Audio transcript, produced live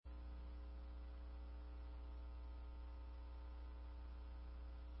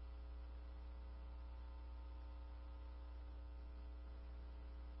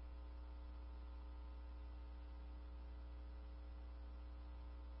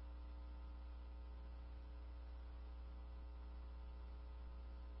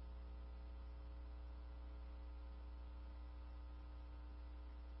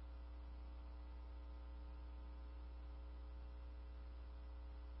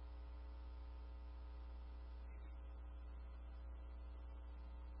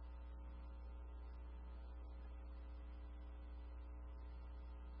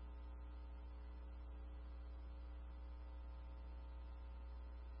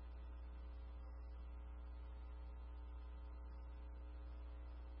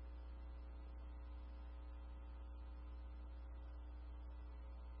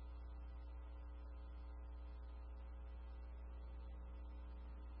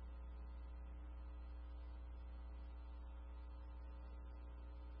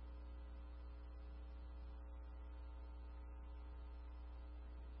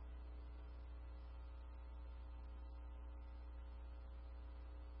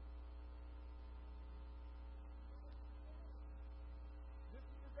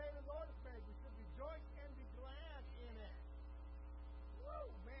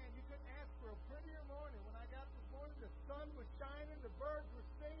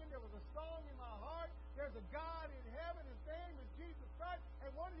There's a God in heaven. His name is Jesus Christ. And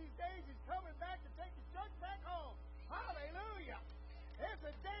one of these days He's coming back to take His church back home. Hallelujah. It's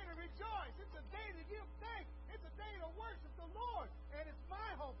a day to rejoice. It's a day to give thanks. It's a day to worship the Lord. And it's my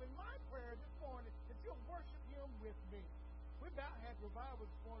hope and my prayer this morning that you'll worship Him with me. We about had revival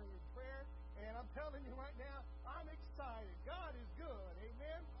this morning in prayer. And I'm telling you right now, I'm excited. God is good.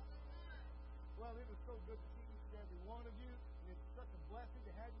 Amen. Well, it is so good to see each and every one of you. It's such a blessing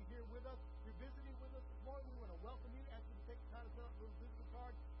to have you here with us. If you're visiting with us this morning, we want to welcome you. Ask you to take the time to fill out a little visitor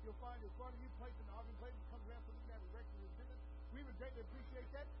card. You'll find in front of you, place in the offering plate. You come around so you can have a regular visit. We would greatly appreciate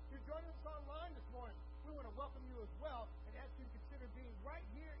that. If you're joining us online this morning, we want to welcome you as well and ask you to consider being right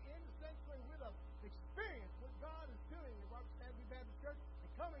here in the sanctuary with us. Experience what God is doing at Robertson Avenue Baptist Church and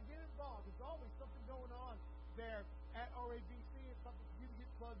come and get involved. There's always something going on there at RABC and something for you to get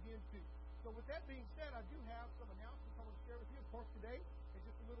plugged into. So with that being said, I do have some announcements I want to share with you. Of course, today, in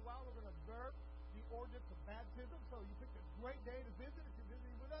just a little while, we're going to observe the ordinance of baptism. So you picked a great day to visit if you're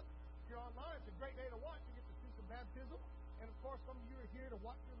visiting with us. If you're online, it's a great day to watch. You get to see some baptism. And, of course, some of you are here to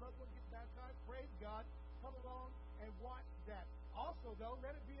watch your loved one get baptized. Praise God. Come along and watch that. Also, though,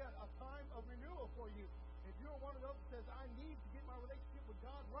 let it be a time of renewal for you. If you're one of those that says, I need to get my relationship with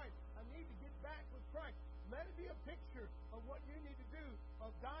God right, I need to get back with Christ, let it be a picture of what you need to do of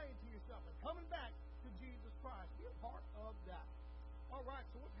dying to yourself and coming back to Jesus Christ. Be a part of that. All right,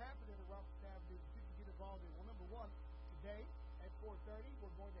 so what's happening at Robertson Avenue that you can get involved in? Well, number one, today at 4:30,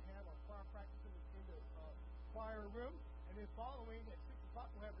 we're going to have our choir practice in the choir room. And then following at 6 o'clock,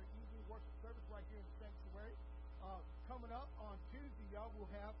 we'll have our evening worship service right here in the sanctuary. Coming up on Tuesday, y'all,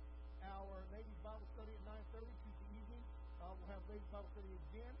 we'll have our ladies' Bible study at 9:30 Tuesday evening. We'll have ladies' Bible study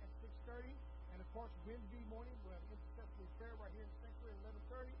again at 6:30. And, of course, Wednesday morning, we'll have intercessory prayer right here in the sanctuary at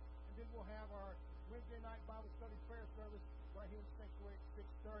 11:30. And then we'll have our Wednesday night Bible study prayer service right here in the sanctuary at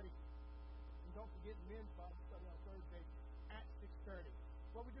 6:30. And don't forget men's Bible study on Thursday at 6:30.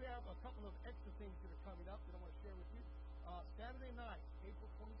 Well, we do have a couple of extra things that are coming up that I want to share with you. Saturday night, April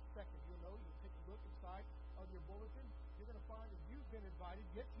 22nd, you'll know, you can take a look inside of your bulletin. You're going to find that you've been invited,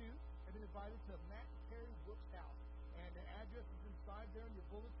 yes, you have been invited to Matt and Terry Brooks' house. And the address is inside there in your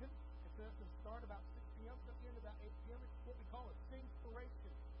bulletin. It says to start about 6 p.m., to end about 8 p.m. It's what we call a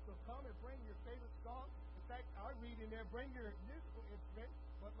sing-spiration. So come and bring your favorite song. In fact, I read in there, bring your musical instrument.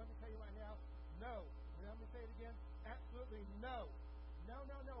 But let me tell you right now, no. Let me say it again. Absolutely no.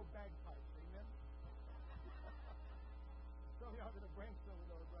 No, bagpipes. Amen? Some of y'all are going to bring some of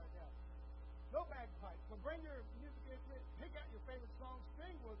those right now. No bagpipes. So bring your music instrument, pick out your favorite song,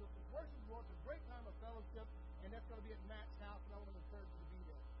 sing with us, and worship the Lord. It's a great time of fellowship, and that's going to be at Matt's house, and I want to encourage you to be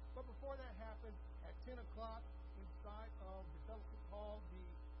there. But before that happens, at 10 o'clock, inside of the fellowship hall, the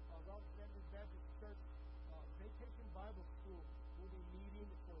Robertson Avenue Baptist Church Vacation Bible School will be meeting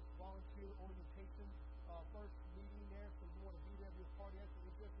for volunteer orientation. First meeting there, so you want to be there, be a part of that. So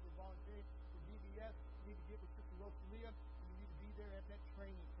if you're interested in volunteering for VBS, you need to get with Sister Rosalia, and you need to be there at that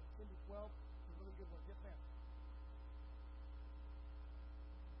training from 10 to 12. It's a really good one. Yes, ma'am.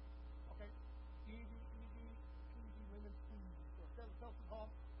 Okay. Easy, women's easy. So instead of fellowship hall,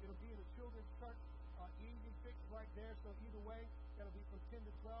 it'll be in the children's church. Easy fix right there. So either way, that'll be from 10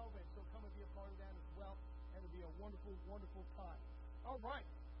 to 12, and so come and be a part of that as well. That'll be a wonderful, wonderful time. All right.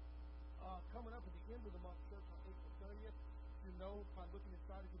 Coming up at the end of the month, church, on April 30th, you know, by looking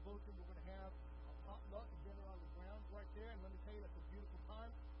inside of the bulletin, we're going to have a potluck and dinner on the grounds right there. And let me tell you, that's a beautiful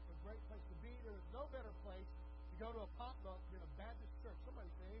time. It's a great place to be. There is no better place to go to a potluck than a Baptist church. Somebody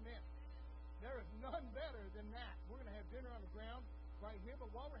say amen. There is none better than that. We're going to have dinner on the ground right here.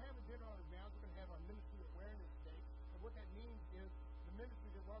 But while we're having dinner on the grounds, we're going to have our Ministry Awareness Day. And what that means is the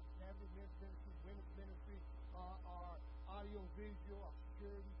ministries that Robertson Avenue, men's ministry, women's ministry, our audio, visual, our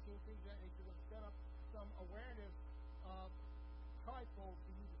security team, things of that nature. We'll set up some awareness trifolds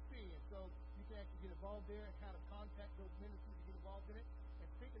for you to see. And so you can actually get involved there and how to contact those ministries to get involved in it. And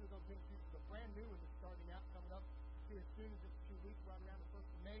speaking of those ministries, there's a brand new one that's starting out, coming up here as soon as it's 2 weeks, right around the 1st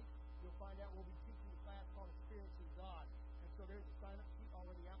of May. You'll find out we'll be teaching a class called Experiencing God. And so there's a sign-up sheet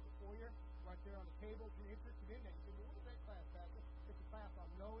already out before you, right there on the table. If you're interested in that, you say, well, what is that class, Pastor? It's a class on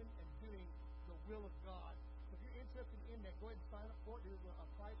knowing and doing the will of God. So if you're interested in that, go ahead and sign up for it. There's a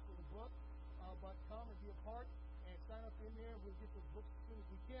price for the book, but come and be a part and sign up in there. We'll get the books as soon as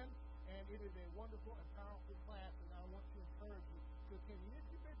we can, and it is a wonderful and powerful class, and I want to encourage you to attend. Even if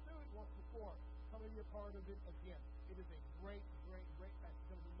you've been through it once before, come and be a part of it again. It is a great, great, great class. It's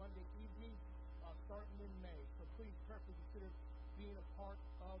going to be Monday evening, starting in May. So please carefully consider being a part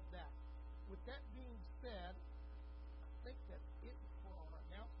of that. With that being said, I think that's it for our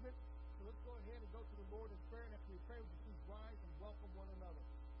announcement. So let's go ahead and go to the Lord in prayer. And after we pray, would you please rise and welcome one another.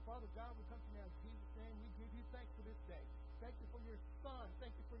 Father God, we come to you now in Jesus' name. We give you thanks for this day. Thank you for your Son.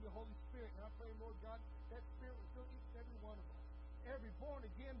 Thank you for your Holy Spirit. And I pray, Lord God, that Spirit will fill each and every one of us. Every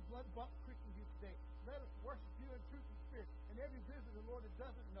born-again, blood-bought Christian here today, let us worship you in truth and spirit. And every visitor, Lord, that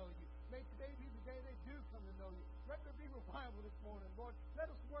doesn't know you, may today be the day they do come to know you. Let there be revival this morning, Lord.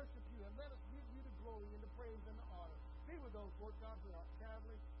 Let us worship you and let us give you the glory and the praise and the honor. Be with those, Lord God, who are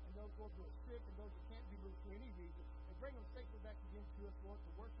traveling, and those, Lord, who are sick, and those who can't be with for any reason. And bring them safely back again to us, Lord,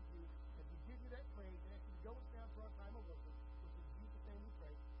 to worship you. As we give you that praise and ask you to go us down to our time of worship. Which in Jesus' name we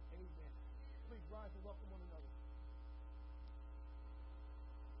pray. Amen. Please rise and welcome one another.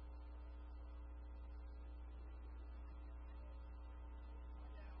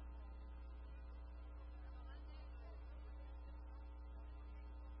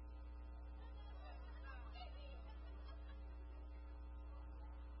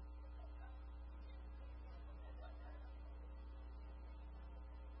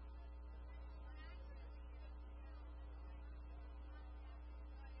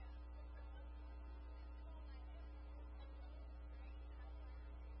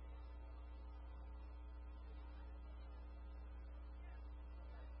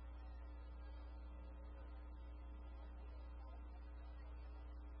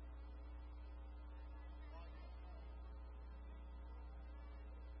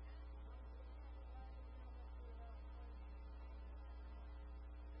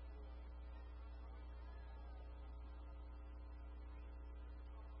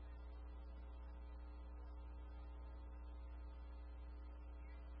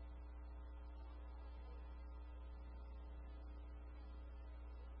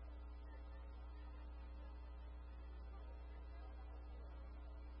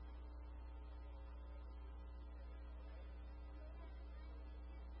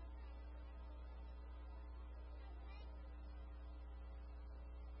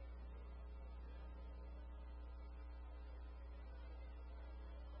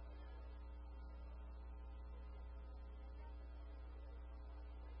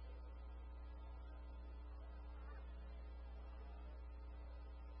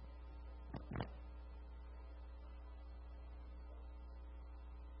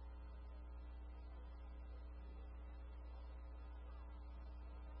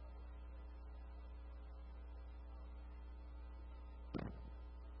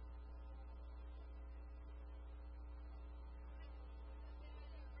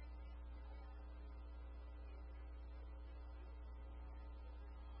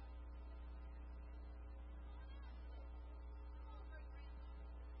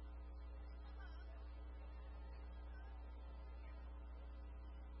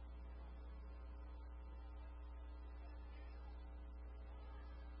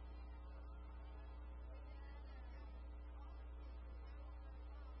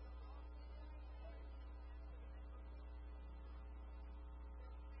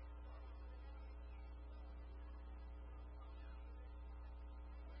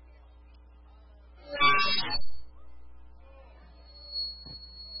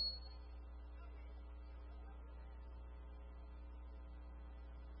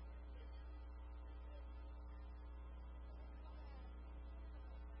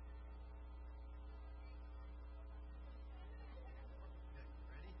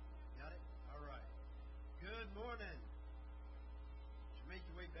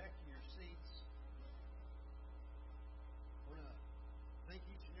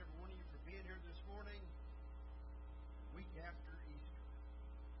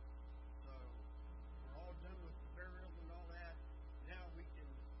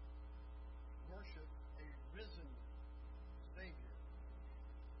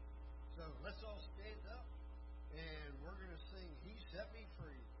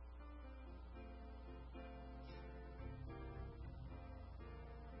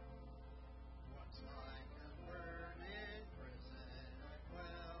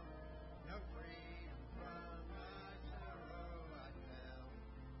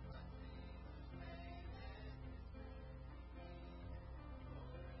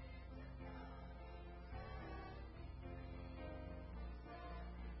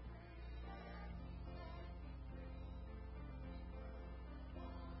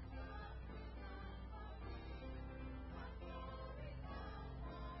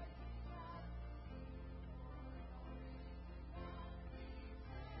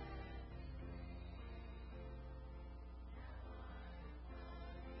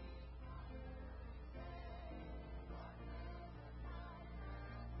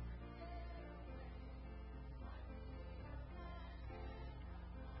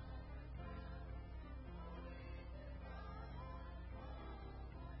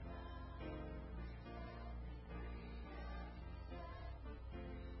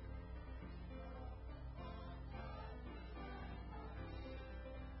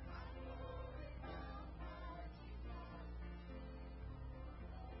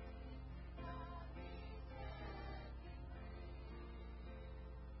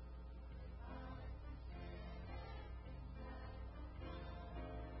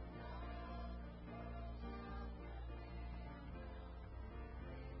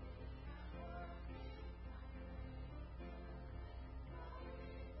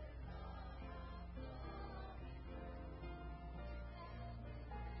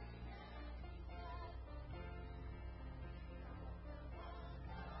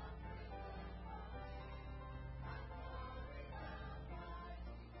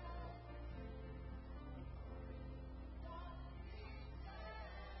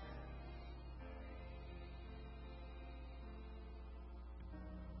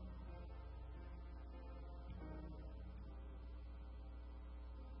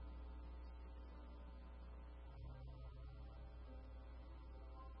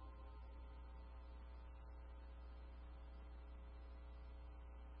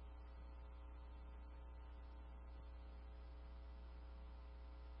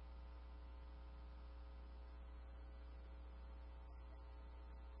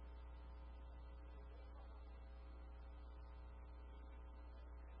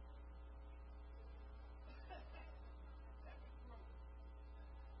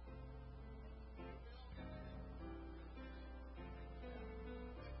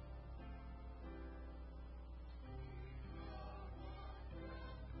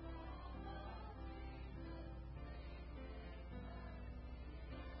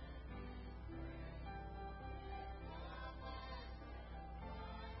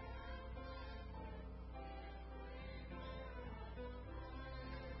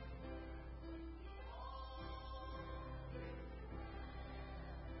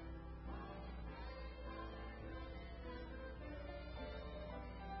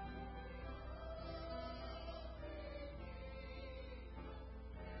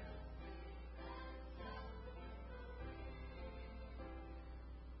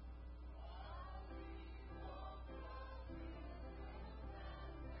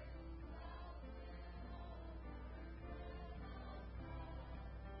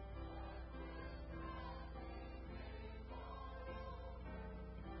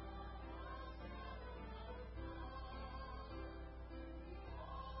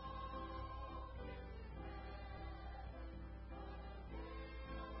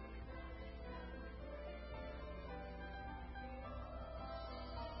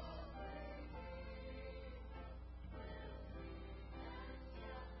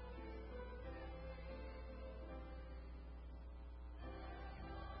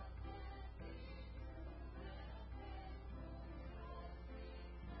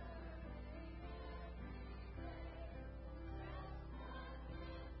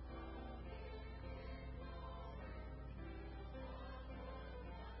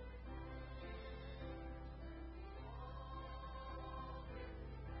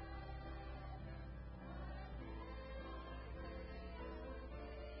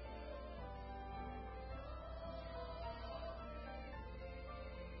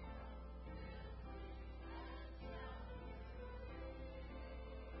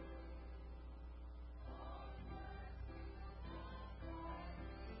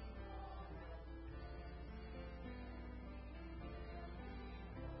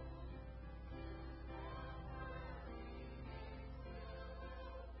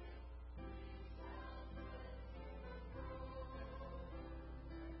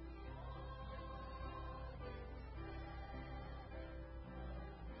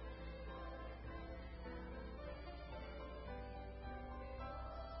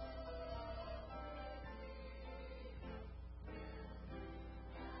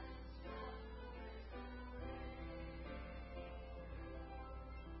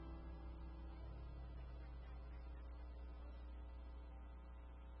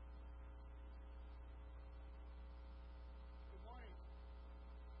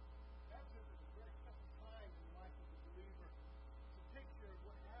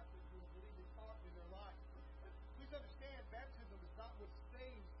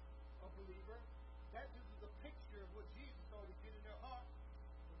 believer. Baptism is a picture of what Jesus already did in their heart.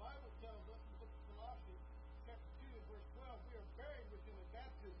 The Bible tells us in the book of Colossians, chapter 2 and verse 12, we are buried with him in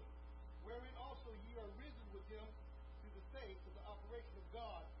baptism, wherein also ye are risen with him through the faith of the operation of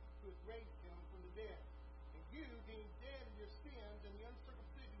God, who hath raised him from the dead. And you, being dead in your sins and the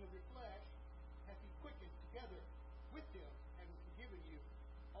uncircumcision of your flesh, hath he quickened together with him, having forgiven you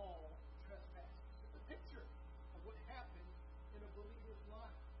all trespasses. It's a picture of what happens in a believer's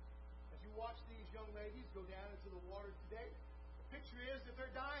life. As you watch these young ladies go down into the water today, the picture is that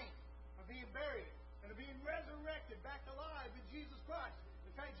they're dying, are being buried, and are being resurrected back alive in Jesus Christ.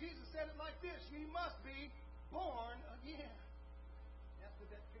 In fact, Jesus said it like this: ye must be born again. That's what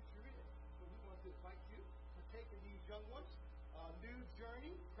that picture is. So we want to invite you to take in these young ones, new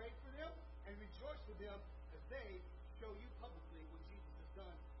journey, pray for them, and rejoice with them as they show you publicly what Jesus has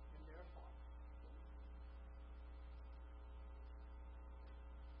done in their heart.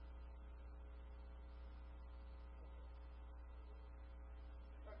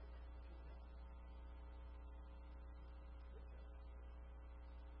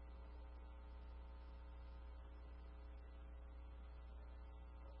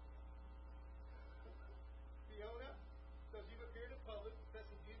 Fiona, because you've appeared in public,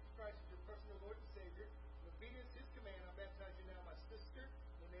 confessing Jesus Christ as your personal Lord and Savior, in obedience to His command, I baptize you now, my sister,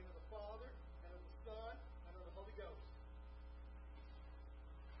 in the name of the Father, and of the Son, and of the Holy Ghost.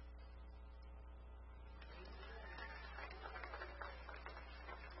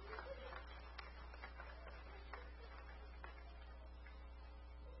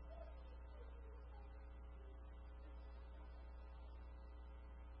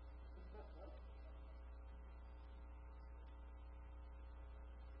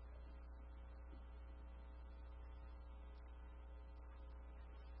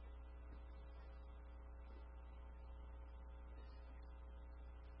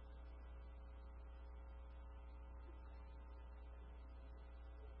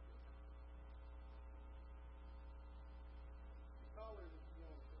 Taller than you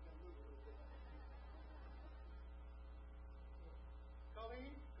want, so now move a little bit.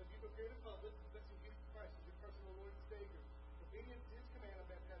 Colleen, because you've appeared in public, confessing Jesus Christ as your personal Lord and Savior, in obedience to His command, I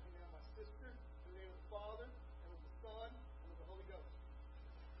baptize you now, my sister, in the name of the Father, and of the Son, and of the Holy Ghost.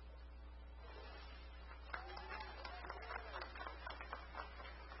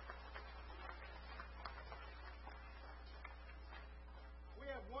 We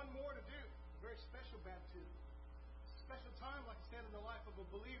have one more to do, a very special baptism. Special time, like I said, in the life of a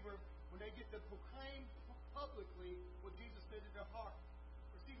believer when they get to proclaim publicly what Jesus did in their heart.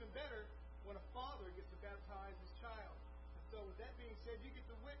 It's even better when a father gets to baptize his child. And so with that being said, you get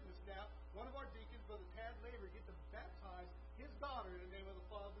to witness now. One of our deacons, Brother Tad Laver, get to baptize his daughter in the name of the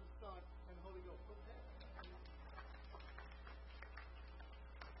Father, the Son, and the Holy Ghost. Go ahead.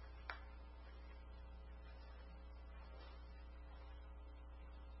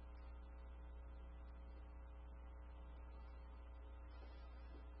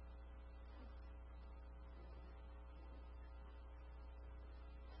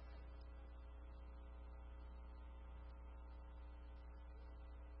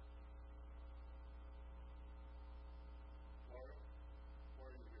 Laura, where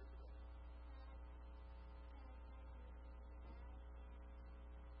are you here?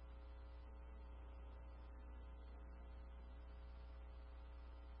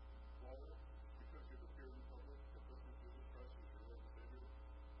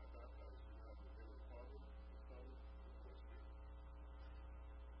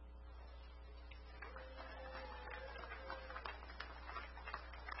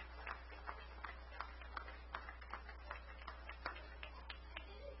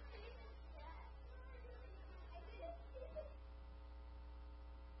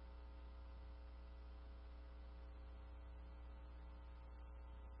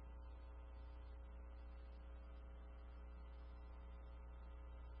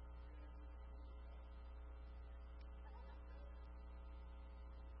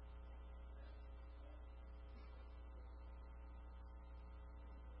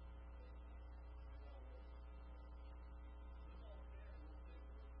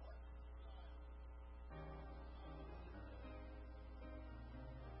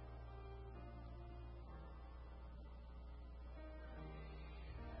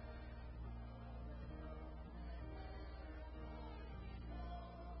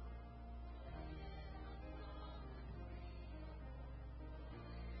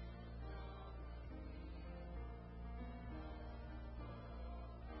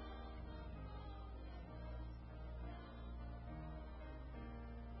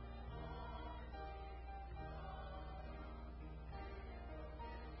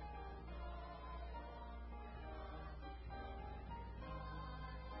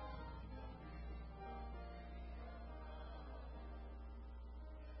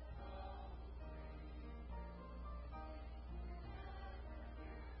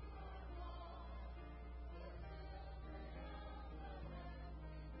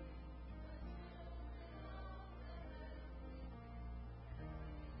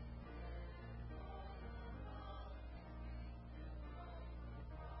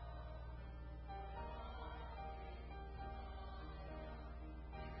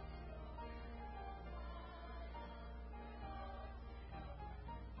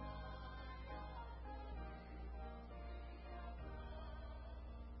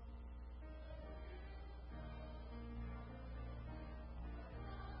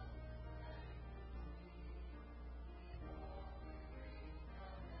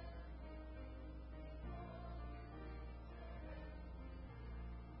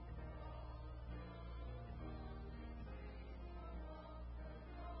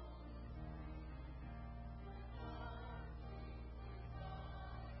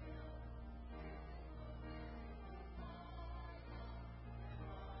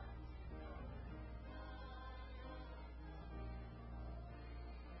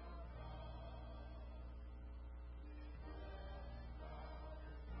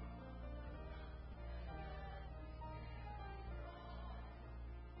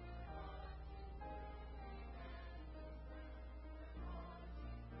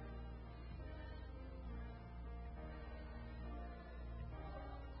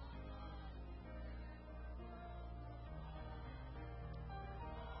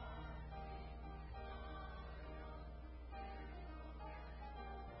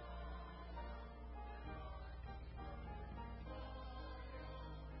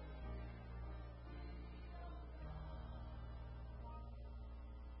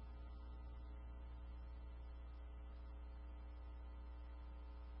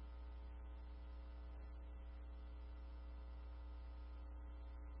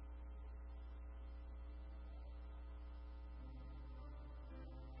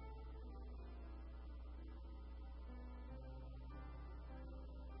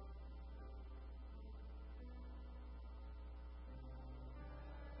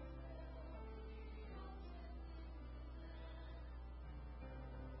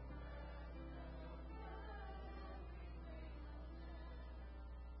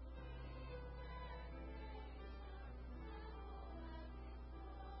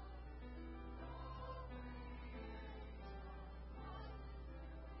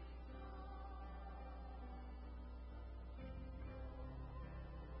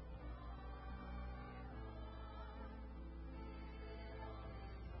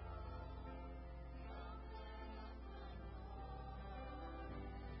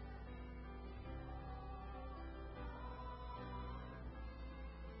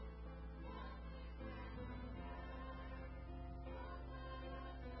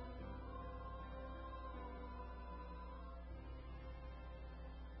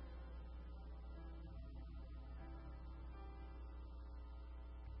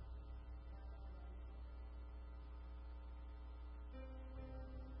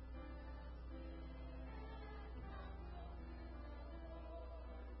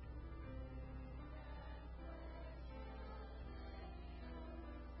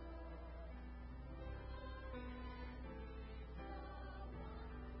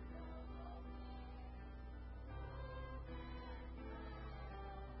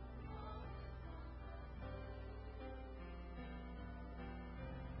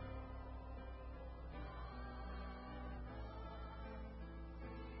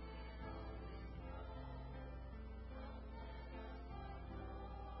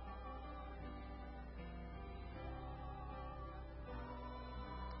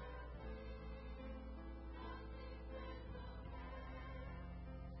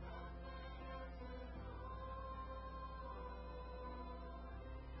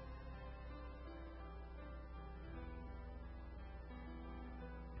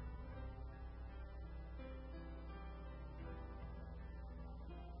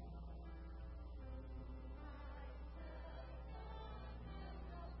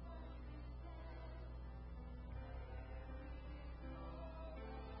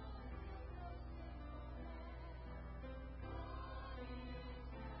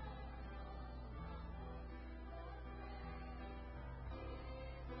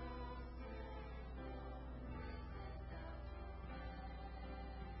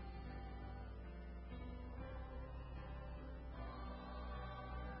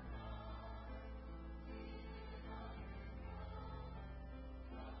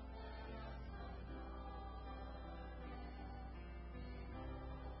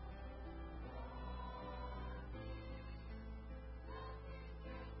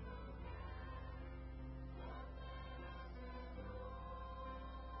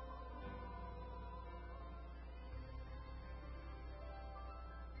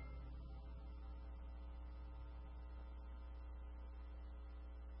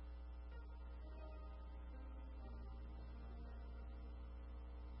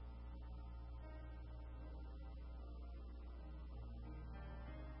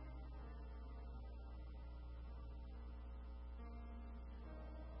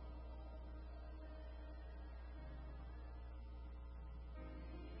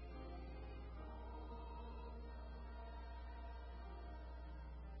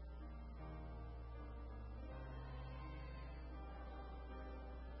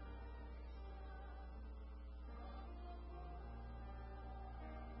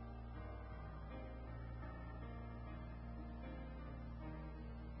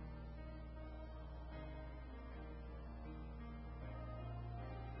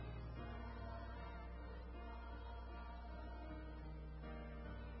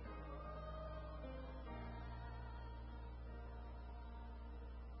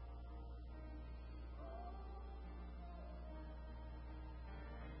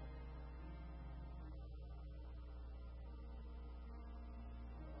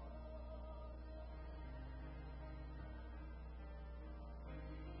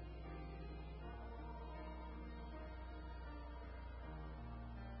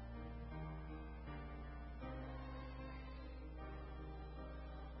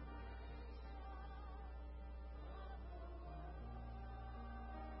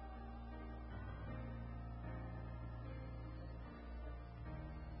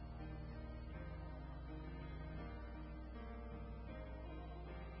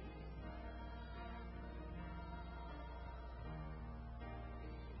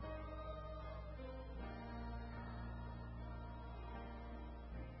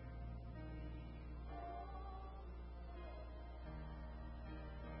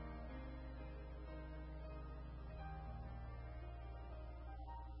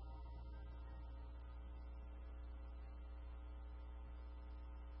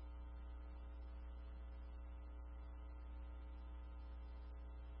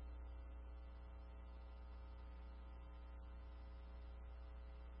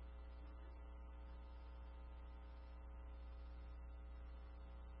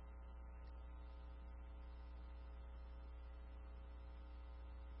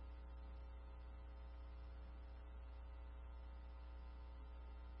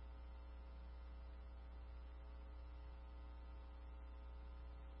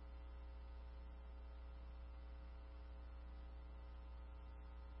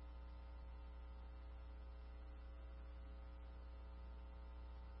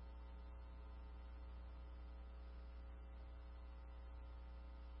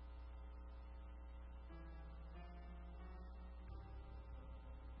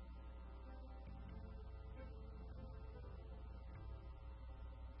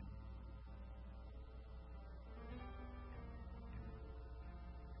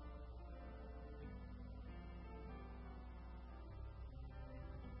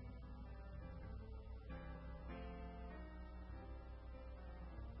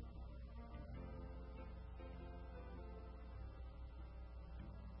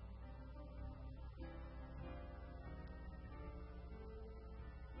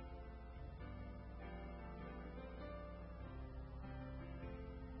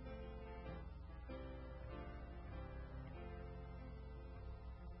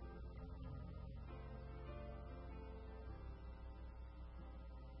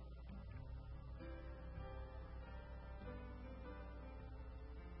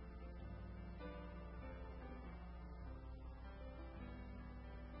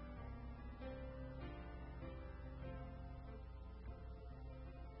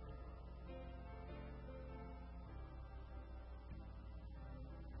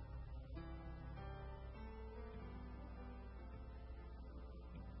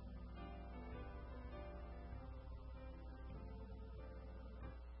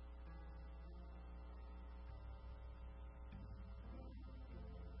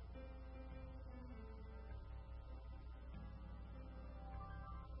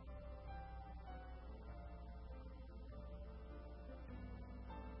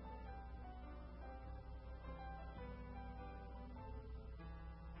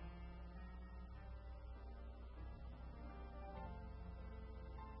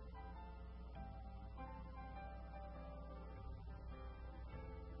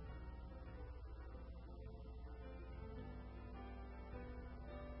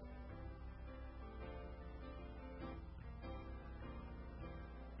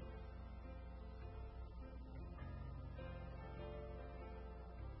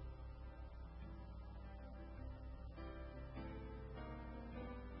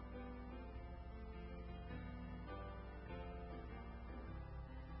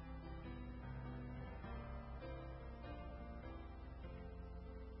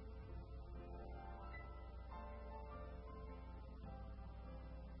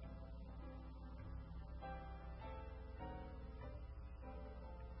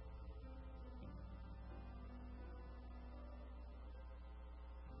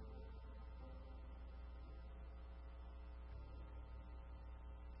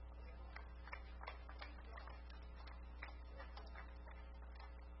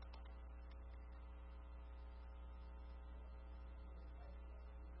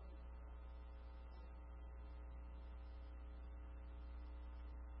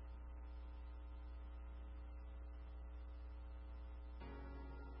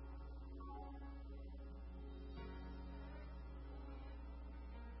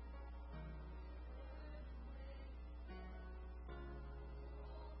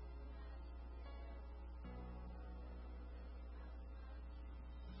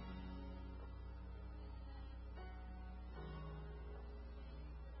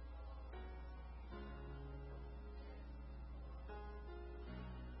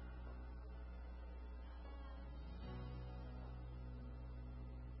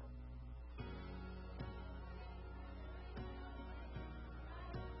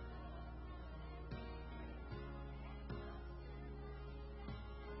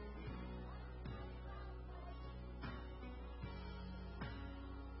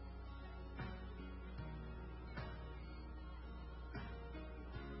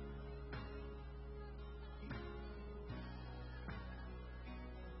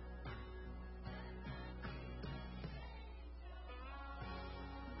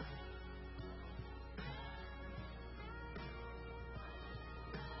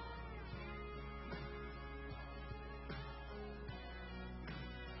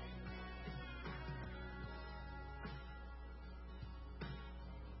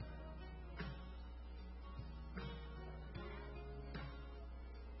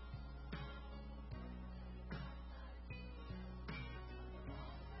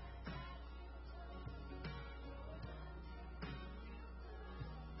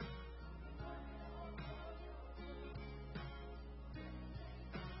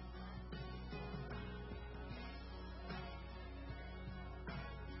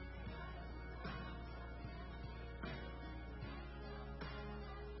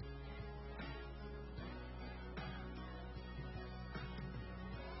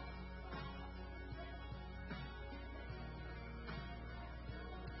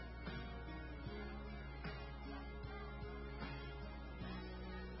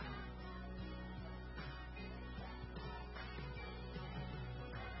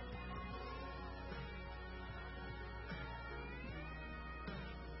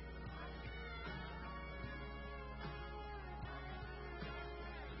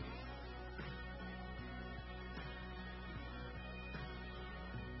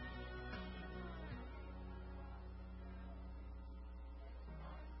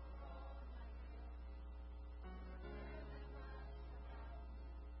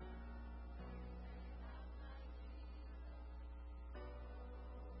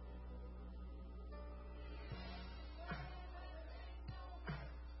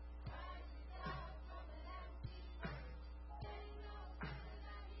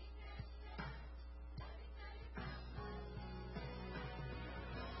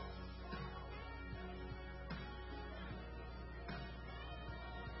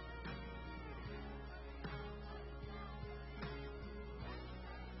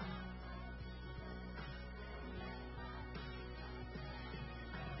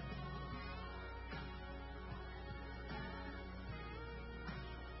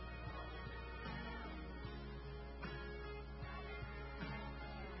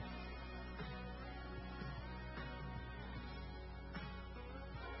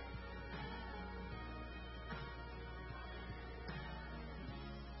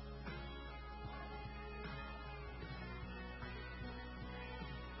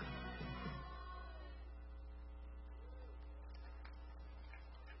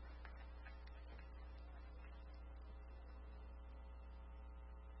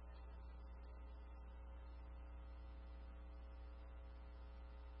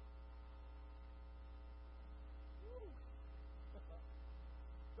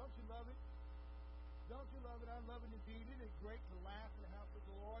 love it indeed. It is great to laugh in the house of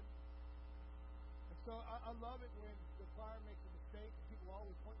the Lord. And so I love it when the choir makes a mistake and people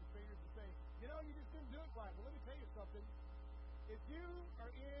always point the fingers and say, you know, you just didn't do it right. Well, let me tell you something. If you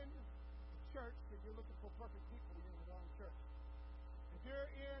are in the church and you're looking for perfect people, you're in the wrong church. If you're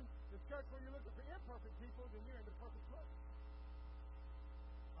in the church where you're looking for imperfect people, then you're in the perfect place.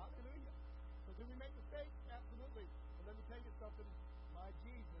 Hallelujah. So do we make mistakes? Absolutely. But let me tell you something. My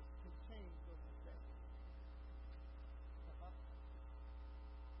Jesus can change those mistakes.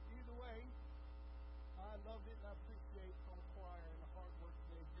 Either way, I loved it and I appreciate our choir and the hard work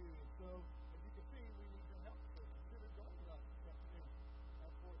they do. And so, as you can see, we need your help. So consider joining us this afternoon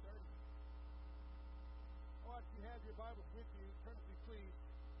at 4:30. All right, if you have your Bibles with you, turn with me, please,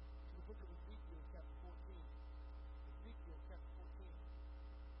 to the book of Ezekiel, chapter 14. Ezekiel, chapter 14.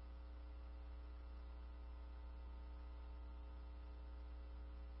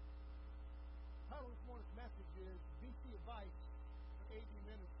 The title of this morning's message is BC Advice for AD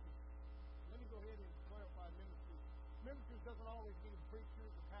Ministry. Let me go ahead and clarify ministry. Ministry doesn't always mean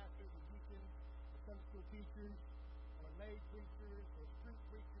preachers or pastors or deacons or Sunday school teachers or lay preachers or street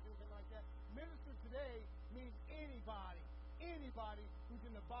preachers, anything like that. Ministry today means anybody who's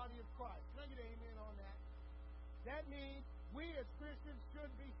in the body of Christ. Can I get an amen on that? That means we as Christians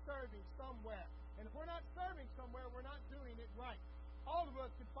should be serving somewhere. And if we're not serving somewhere, we're not doing it right. All of us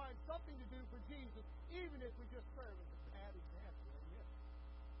can find something to do for Jesus, even if we just serve as a bad example. Amen.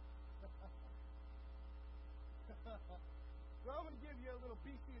 So I'm going to give you a little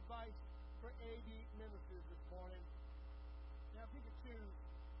BC advice for AD ministers this morning. Now, if you could choose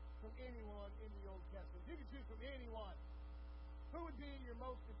from anyone in the Old Testament, if you could choose from anyone, who would be your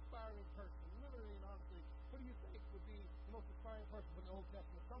most inspiring person? Literally and honestly, who do you think would be the most inspiring person from the Old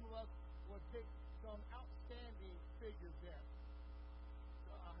Testament? Some of us would pick some outstanding figures there.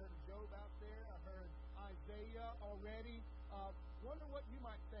 So I heard of Job out there. I heard Isaiah already. Wonder what you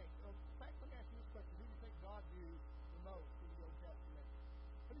might think. In fact, let me ask you this question. Who do you think God used the most in the Old Testament?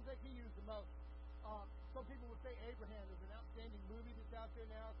 Who do you think He used the most? Some people would say Abraham. There's an outstanding movie that's out there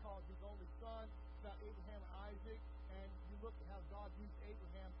now called His Only Son. It's about Abraham and Isaac. And you look at how God used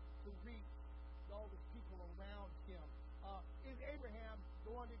Abraham to reach all the people around him. Is Abraham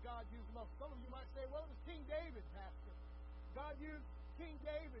the one that God used the most? Some of you might say, well, it was King David, Pastor. God used King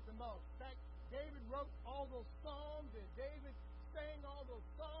David the most. In fact, David wrote all those songs, and David sang all those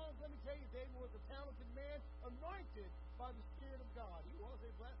songs. Let me tell you, David was a talented man, anointed by the Spirit of God. He was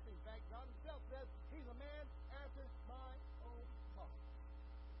a blessing. In fact, God Himself says he's a man after my own heart.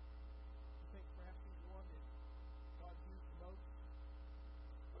 You think perhaps he's the one that God used the most?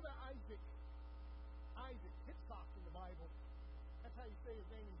 What about Isaac? Isaac, Hitzok in the Bible. That's how you say his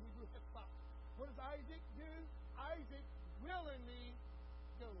name in Hebrew, Hitzok. What does Isaac do? Isaac willingly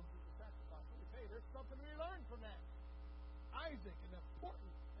goes to the sacrifice. Let me tell you, there's something we learn from that. Isaac, an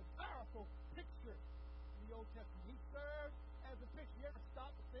important and powerful picture in the Old Testament. He served as a picture. You ever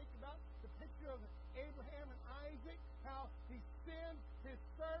stop to think about the picture of Abraham and Isaac, how he sends his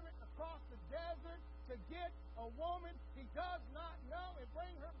servant across the desert to get a woman he does not know and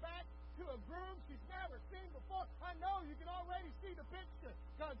bring her back to a groom she's never seen before? I know you can already see the picture,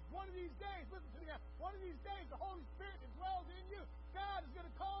 because one of these days, listen to me now, one of these days the Holy Spirit dwells in you. God is going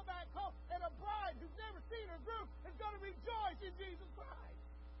to call back home, and a bride who's never seen her groom is going to rejoice in Jesus Christ.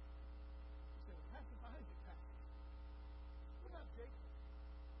 You say, well, Pastor Isaac, Pastor. What about Jacob?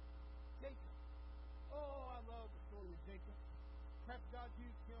 Jacob. Oh, I love the story of Jacob. Perhaps God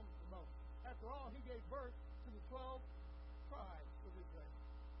used him the most. After all, he gave birth to the 12 tribes of Israel.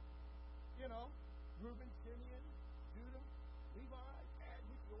 You know, Reuben, Simeon, Judah, Levi, Gad,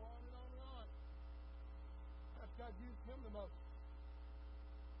 we can go on and on and on. Perhaps God used him the most.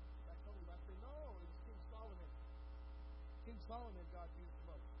 In fact, some of you might say, no, it was King Solomon. King Solomon God used the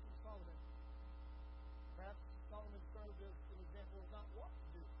most. King Solomon. Perhaps Solomon served as an example of not what to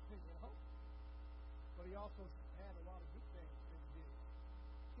do, you know. But he also had a lot of good things that he did.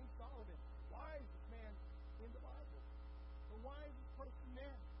 King Solomon, wisest man in the Bible. The wisest person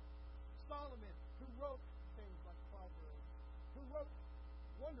there. Solomon, who wrote things like Proverbs, who wrote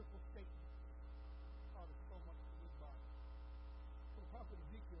wonderful statements, taught us so much to live by. So the prophet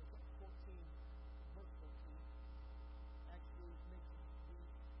Ezekiel, chapter 14, verse 14, actually mentions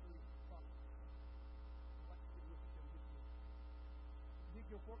these three prophets. I'd like to look at them with me.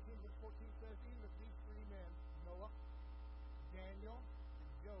 Ezekiel 14, verse 14 says, even if these three men, Noah, Daniel,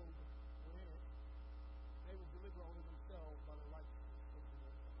 and Job, were in it, they would deliver only themselves by their righteousness.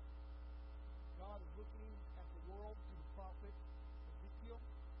 God is looking at the world through the prophet Ezekiel,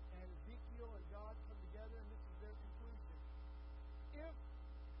 and Ezekiel and God come together, and this is their conclusion. If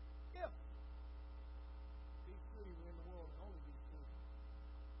these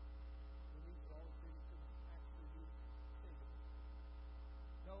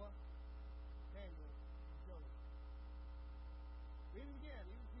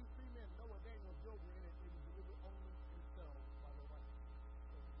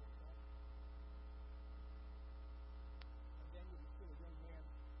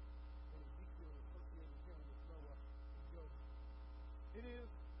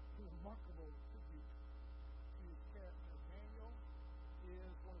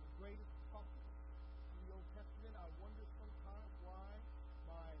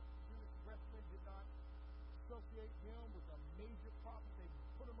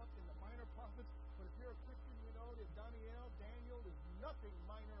Daniel, Daniel is nothing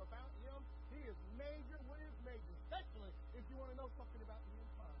minor about him. He is major with his major, especially if you want to know something about the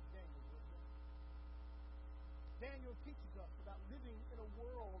end times. Daniel will know. Daniel teaches us about living in a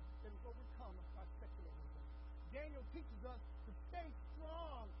world that is overcome by secularism. Daniel teaches us to stay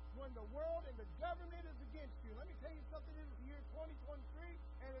strong when the world and the government is against you. Let me tell you something. This is the year 2023,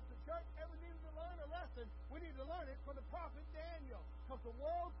 and if the church ever needed to learn a lesson, we need to learn it from the prophet Daniel. Because the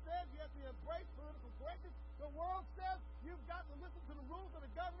world says you have to embrace political correctness. The world says you've got to listen to the rules of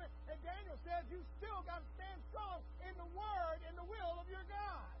the government. And Daniel says you still got to stand strong in the word and the will of your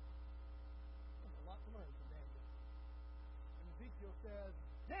God. There's a lot to learn from Daniel. And Ezekiel says,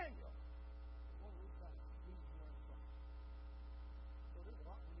 Daniel, what we got we need to learn from. So there's a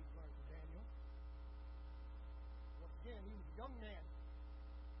lot we need to learn from Daniel. Once again, he was a young man.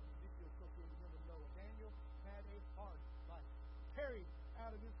 And Ezekiel associated him with Noah. Daniel had a hard life. Carried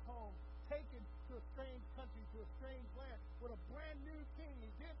out of his home, taken to a strange country, to a strange land, with a brand new king he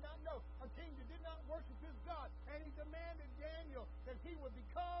did not know, a king that did not worship his God, and he demanded Daniel that he would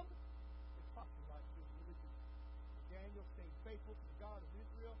become a proselyte to his religion. And Daniel stayed faithful to the God of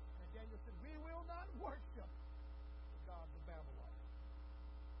Israel, and Daniel said, we will not worship the gods of Babylon.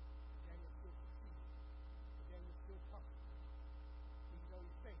 And Daniel still succeeded, and Daniel still prospered, even though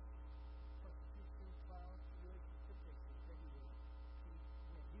he faced persecution, trials, tribulations, temptations everywhere.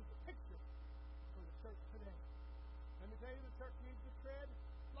 He's a picture for the church today. Let me tell you, the church needs to tread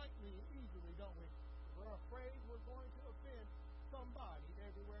lightly and easily, don't we? We're afraid we're going to offend somebody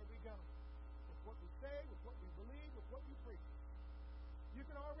everywhere we go. With what we say, with what we believe, with what we preach. You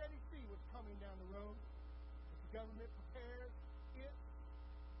can already see what's coming down the road. As the government prepares its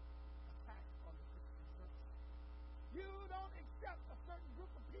attack on the Christian church. You don't accept a certain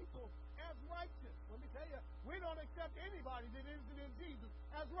group of people as righteous. Let me tell you, we don't accept anybody that isn't in Jesus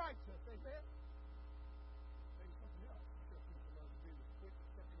as righteous. Amen? Maybe something else the church needs to learn to do is quit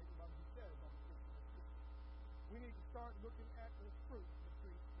accepting everybody who says I'm a Christian as Christian. We need to start looking at the fruit of the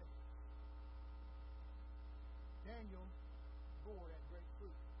tree today. Daniel bore that great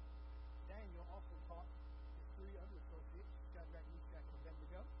fruit. Daniel also taught his three other associates, Shadrach, Meshach, and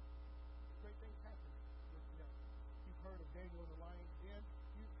Abednego. Great things happened with them. You've heard of Daniel in the lion's den.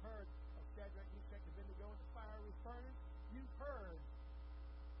 You've heard of Shadrach, Meshach, and Abednego in the fiery furnace. You've heard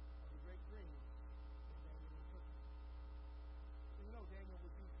of the great dreams that Daniel interpreted. So you know Daniel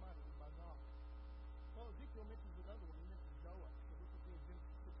was used mightily by God. Well, Ezekiel mentions another one. He mentions Noah. So this will be in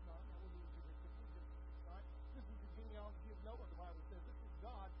Genesis 6:9. Now we'll move to very quickly. Genesis 6:9. This is the genealogy of Noah, the Bible says. This is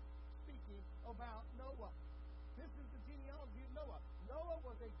God speaking about Noah. This is the genealogy of Noah. Noah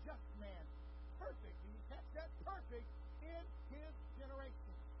was a just man. Perfect. And you catch that? Perfect in his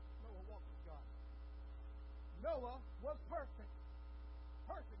generation. Noah walked with God. Noah was perfect.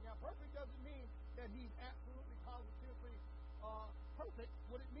 Perfect. Now, perfect doesn't mean that he's absolutely positively perfect.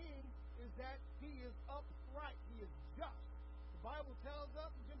 What it means is that he is upright. He is just. The Bible tells us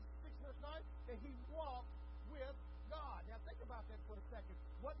in Genesis 6 verse 9 that he walked with God. Now, think about that for a second.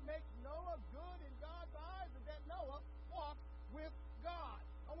 What makes Noah good in God's eyes is that Noah walked with God.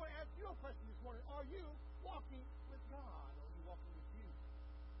 I want to ask you a question this morning. Are you walking with God? Or are you walking with you?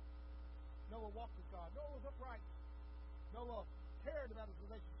 Noah walked with God. Noah was upright. Noah cared about his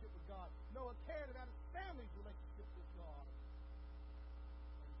relationship with God. Noah cared about his family's relationship with God.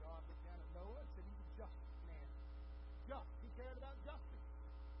 And God looked down at Noah and said he's a just man. Just. He cared about justice.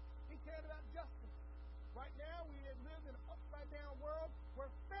 He cared about justice. Right now, we have lived in an upside-down world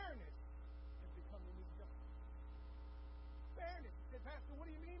where fairness has become the new justice. Fairness. You say, Pastor, what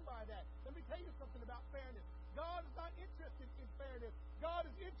do you mean by that? Let me tell you something about fairness. God is not interested in fairness. God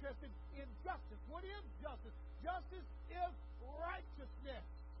is interested in justice. What is justice? Justice is righteousness.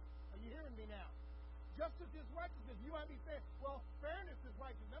 Are you hearing me now? Justice is righteousness. You might be saying, well, fairness is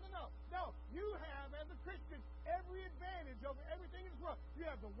righteousness. No. No, you have, as a Christian, every advantage over everything in this world. You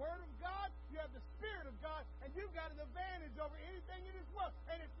have the Word of God, you have the Spirit of God, and you've got an advantage over anything in this world.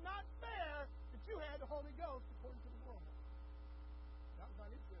 And it's not fair that you had the Holy Ghost according to the world. God's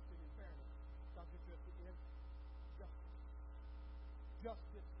not interested in fairness. God's interested in justice.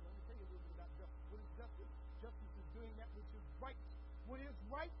 Justice. Let me tell you a little bit about justice. What is justice? Justice is doing that which is right. What is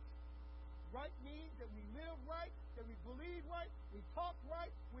right? Right means that we live right, that we believe right, we talk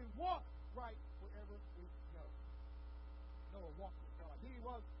right, we walk right wherever we go. Noah walked with God. He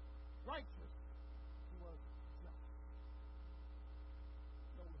was righteous. He was just.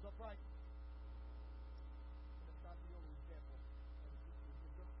 Noah was upright. But that's not the only example of the people who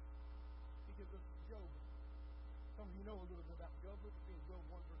gives us. He gives us Job. Some of you know a little bit about Job. Look at me in Job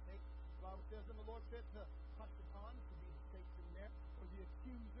 1 verse 8. The Bible says, and the Lord said to Hashatan, to be temptation there, or the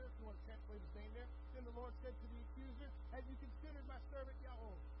accuser, if you want to translate his name there. Then the Lord said to the accuser, have you considered my servant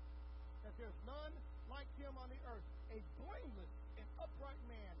Yahweh, that there's none like him on the earth, a blameless and upright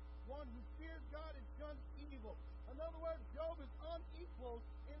man, one who fears God and shuns evil. In other words, Job is unequaled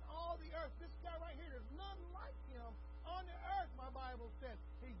in all the earth. This guy right here, there's none like him on the earth, my Bible says.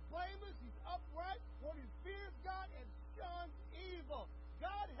 He's blameless, he's upright, one who fears God and shuns evil.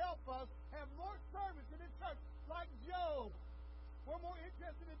 God help us have more servants in the church like Job. We're more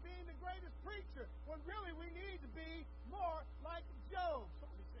interested in being the greatest preacher when really we need to be more like Job.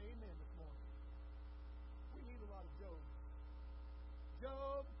 Somebody say amen this morning. We need a lot of Job.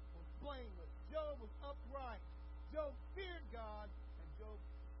 Job was blameless. Job was upright. Job feared God, and Job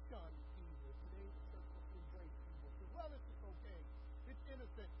shunned evil. Today, the church wants to embrace evil. So, well, it's just okay. It's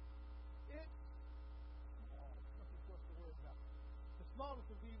innocent. It's small. It's nothing for us to worry about. The smallest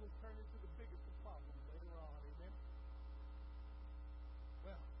of evils turn into the biggest of problems later on. Amen?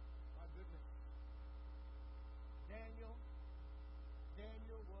 Well, my goodness. Daniel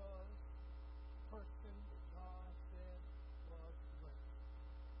was a person that God said was great.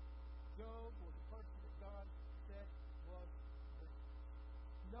 Job was a person that God said was great.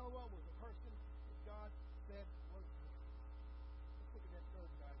 Noah was a person that God said was great. Let's look at that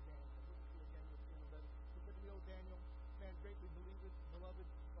third guy, Daniel. Look at what Daniel was doing better. Look at the old Daniel, man greatly beloved,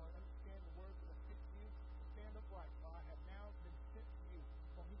 so I understand the words that I speak to you. Stand upright, for I have now been sent to you.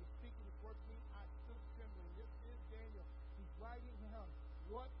 While he was speaking this word to me, I stood trembling. This is Daniel. He's writing down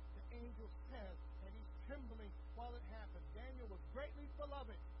what the angel says, and he's trembling while it happens. Daniel was greatly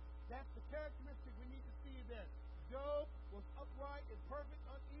beloved. That's the characteristic we need to see there. Job was upright and perfect,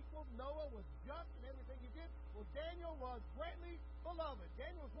 unequaled. Noah was just in everything he did. Well, Daniel was greatly beloved.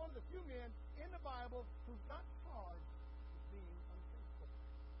 Daniel was one of the few men in the Bible who's not charged with being unfaithful.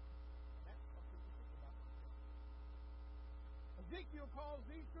 And that's something to think about. Ezekiel calls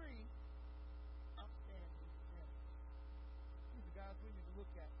these three outstanding men. These are guys we need to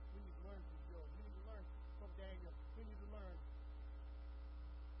look at. We need to learn from Job. We need to learn from Daniel. We need to learn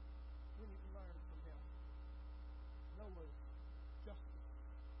from them. Noah's justice.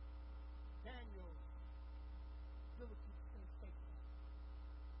 Daniel's ability to stay faithful.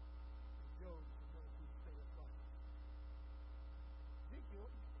 Job's ability to stay upright. Ezekiel,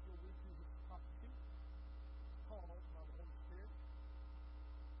 you'll read through his prophecy, called by the Holy Spirit,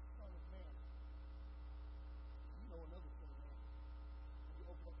 Son of Man. You know another Son of Man. When you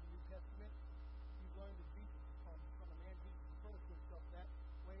open up the New Testament, you learn that Jesus is called the Son of Man. Jesus refers to himself that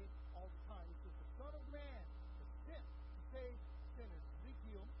way all the time. He says, the Son of Man is sent to save sinners.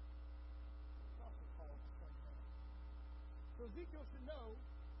 Ezekiel is also called the Son of Man. So Ezekiel should know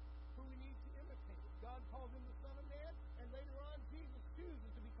who he needs to imitate. God calls him the Son of Man, and later on Jesus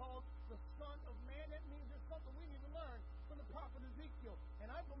chooses to be called the Son of Man. That means there's something we need to learn from the prophet Ezekiel.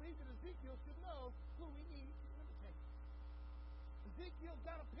 And I believe that Ezekiel should know who we need to imitate. Ezekiel's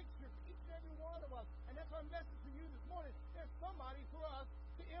got a picture for each and every one of us. And that's our message to you this morning. There's somebody for us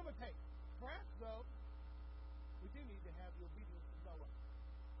to imitate. Perhaps, though, we do need to have the obedience of Noah.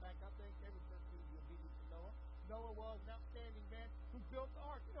 In fact, I think every church needs the obedience of Noah. Noah was an outstanding man who built the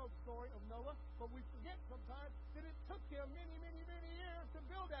ark. You know the story of Noah, but we forget sometimes that it took him many, many, many years to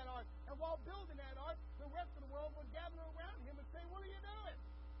build that ark. And while building that ark, the rest of the world would gather around him and say, what are you doing?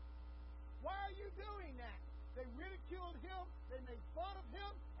 Why are you doing that? They ridiculed him, they made fun of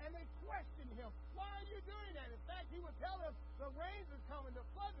him, and they questioned him. Why are you doing that? In fact, he would tell them, the rains are coming, the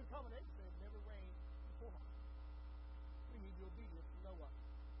floods are coming. They said it never rained before. We need the obedience of Noah.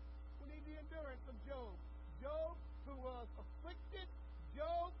 We need the endurance of Job. Job, who was afflicted.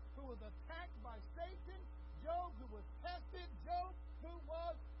 Job, who was attacked by Satan. Job, who was tested. Job, who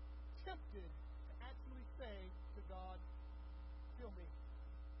was tempted to actually say to God, kill me.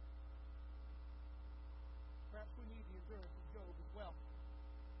 Perhaps we need the endurance of Job as well.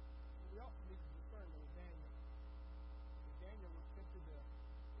 But we also need the discernment of Daniel. And Daniel was tempted to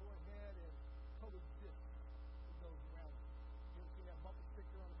go ahead and coexist with those around him. You ever seen that bumper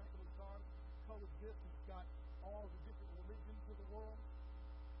sticker on the back of his car? Coexist. He's got all the different religions of the world.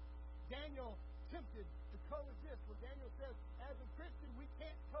 Daniel tempted to coexist. When Daniel says, as a Christian, we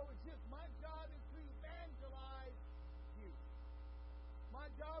can't coexist. My job is to evangelize you. My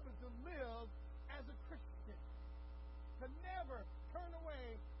job is to live as a Christian. To never turn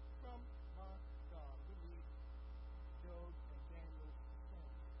away from my God. We need Job and Daniel's son.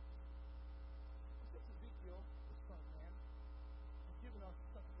 Since Ezekiel, the Son of Man, has given us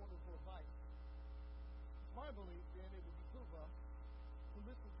such wonderful advice, it's my belief then it would behoove us to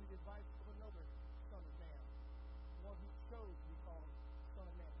listen to the advice of another Son of Man, one who chose to be called Son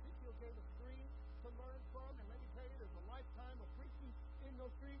of Man. Ezekiel gave us three to learn from, and let me tell you, there's a life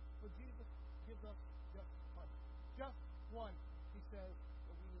gives us just one. Just one, he says,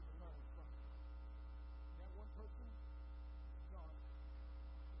 that we need to learn from. That one person, John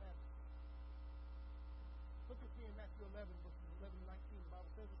the Baptist. Look with me in Matthew 11, verses 11 and 19. The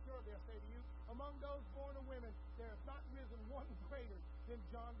Bible says, assuredly I say to you, among those born of women, there has not risen one greater than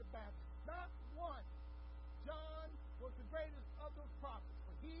John the Baptist. Not one. John was the greatest of those prophets.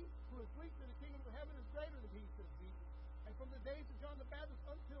 For he who is least in the kingdom of heaven is greater than he, says Jesus. And from the days of John the Baptist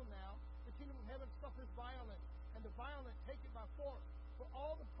until now, the kingdom of heaven suffers violence, and the violent take it by force. For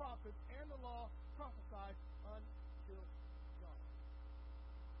all the prophets and the law prophesied until John.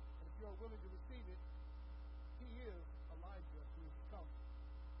 And if you are willing to receive it, he is Elijah who is come.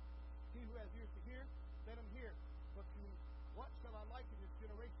 He who has ears to hear, let him hear. But to what shall I liken this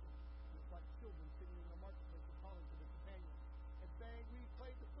generation? It is like children sitting in the marketplace and calling to their companions, and saying, we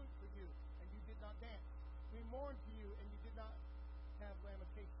played the flute for you, and you did not dance. We mourned for you, and you did not have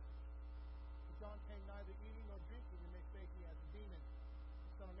lamentation. For John came neither eating nor drinking, and they say he has a demon.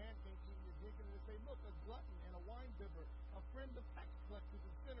 The Son of Man came eating and drinking, and they say, look, a glutton and a winebibber, a friend of tax collectors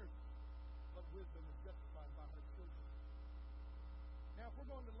and sinners. But wisdom is justified by her children. Now, if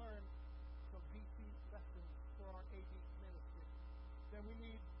we're going to learn some BC lessons for our AD ministry, then we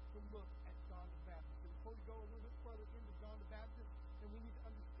need to look at John the Baptist. And before we go a little bit further into John the Baptist, then we need to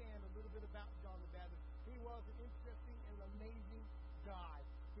understand a little bit about John the Baptist. He was an interesting and an amazing guy.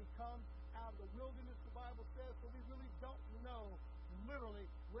 He comes out of the wilderness, the Bible says, so we really don't know literally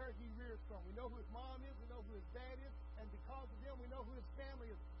where he rears from. We know who his mom is, we know who his dad is, and because of them, we know who his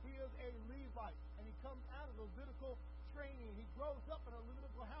family is. He is a Levite, and he comes out of Levitical training. He grows up in a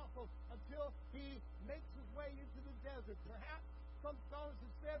Levitical household until he makes his way into the desert. Perhaps some scholars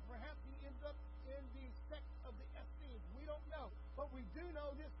have said perhaps he ends up in the sect of the Essenes. We don't know. But we do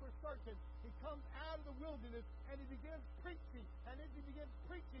know this for certain. He comes out of the wilderness and he begins preaching. And as he begins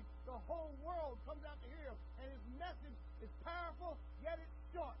preaching, the whole world comes out to hear him. And his message is powerful, yet it's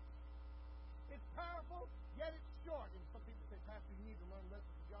short. It's powerful, yet it's short. And some people say, Pastor, you need to learn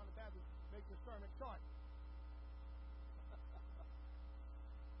lessons from John the Baptist. Make your sermon short.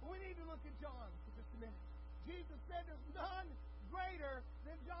 We need to look at John for just a minute. Jesus said there's none greater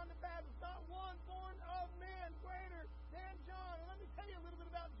than John the Baptist. Not one born of man greater than John. And let me tell you a little bit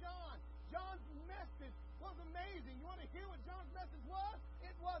about John. John's message was amazing. You want to hear what John's message was?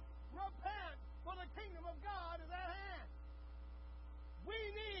 It was, repent, for the kingdom of God is at hand. We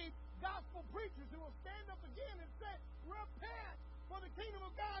need gospel preachers who will stand up again and say, repent, for the kingdom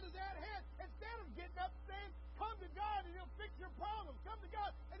of God is at hand. Instead of getting up saying, come to God and he'll fix your problems. Come to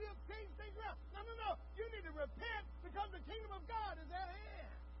God and he'll change things around. No. You need to repent because the kingdom of God is at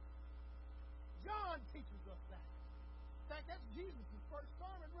hand. John teaches us that. In fact, that's Jesus' first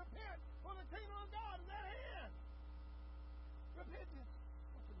sermon. Repent, for the kingdom of God is at hand. Repentance.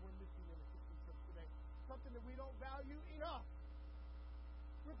 Something we're missing in the Christian church today. Something that we don't value enough.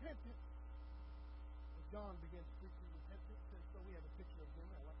 Repentance. As John begins preaching repentance, and so we have a picture of him.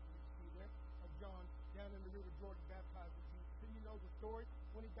 I like for you to see there. Of John down in the river Jordan baptizing Jesus. And you know the story.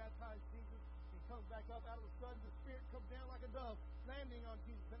 When he baptized Jesus, he comes back up. Out of a sudden, the Spirit comes down like a dove, landing on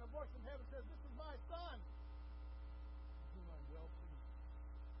Jesus. And a voice from heaven says, this is my Son, whom I'm well pleased.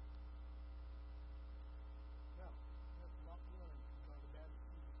 Now, there's a lot to learn from John the Baptist.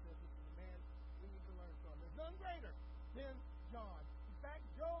 Jesus says, this is a man we need to learn from. There's none greater than John. In fact,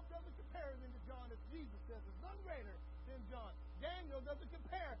 Job doesn't compare him to John, as Jesus says. There's none greater than John. Daniel doesn't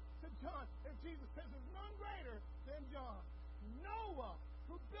compare to John, as Jesus says. There's none greater than John. Noah,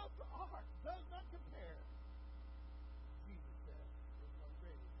 who built the ark, does not compare. Jesus says there's none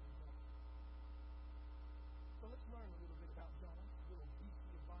greater than John. So let's learn a little bit about John, a little BC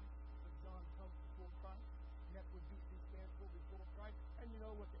advice. When John comes before Christ, and that's what BC stands for, before Christ. And you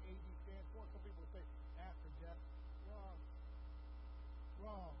know what the AD stands for. Some people say after death.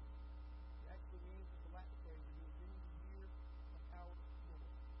 Wrong. It actually means, it's a Latin phrase, it means in the year of our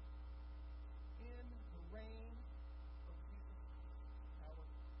Lord. In the reign of Jesus, our Lord.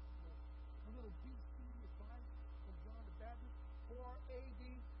 A little BC advice from John the Baptist for AD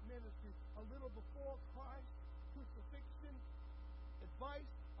ministry. A little before Christ crucifixion advice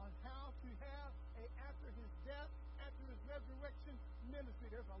on how to have after his death, after his resurrection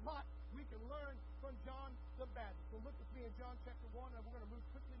ministry. There's a lot we can learn from John the Baptist. So look with me in John chapter 1, and we're going to move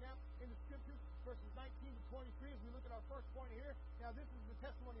quickly now in the scriptures, verses 19 to 23, as we look at our first point here. Now, this is the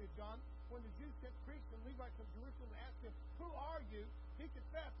testimony of John. When the Jews sent priests and Levites from Jerusalem to ask him, who are you? He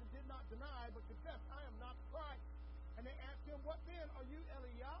confessed and did not deny, but confessed, I am not the Christ. And they asked him, what then? Are you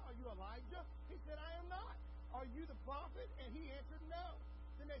Eliah? Are you Elijah? He said, I am not. Are you the prophet? And he answered, no.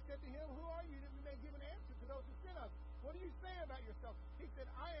 Then they said to him, who are you, that we may give an answer to those who sent us? What do you say about yourself? He said,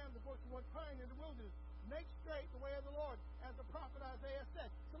 I am the voice of one crying in the wilderness. Make straight the way of the Lord, as the prophet Isaiah said.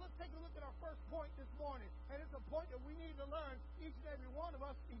 So let's take a look at our first point this morning. And it's a point that we need to learn. Each and every one of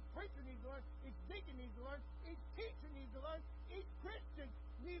us, each preacher needs to learn, each deacon needs to learn, each teacher needs to learn, each Christian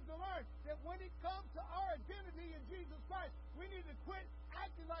needs to learn that when it comes to our identity in Jesus Christ, we need to quit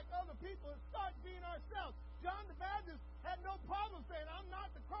acting like other people and start being ourselves. John the Baptist had no problem saying, I'm not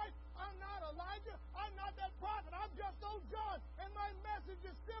the Christ, I'm not Elijah, I'm not that prophet, I'm just old John, and my message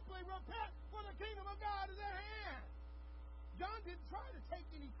is simply repent, for the kingdom of God is at hand. John didn't try to take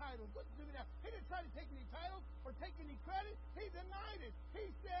any titles. Listen to me now. He didn't try to take any titles or take any credit. He denied it. He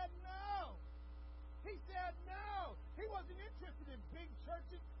said no. He said no. He wasn't interested in big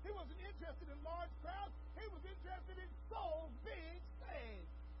churches. He wasn't interested in large crowds. He was interested in souls being saved.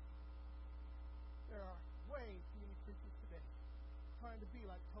 There are way too many preachers today trying to be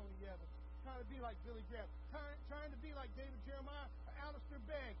like Tony Evans, trying to be like Billy Graham, trying to be like David Jeremiah or Alistair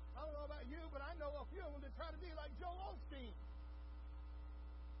Begg. I don't know about you, but I know a few of them that try to be like Joel Osteen.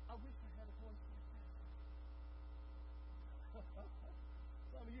 I wish I had a voice like that.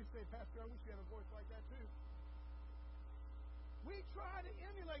 Some of you say, Pastor, I wish you had a voice like that too. We try to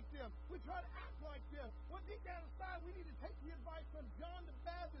emulate them. We try to act like them. When deep down inside, we need to take the advice from John the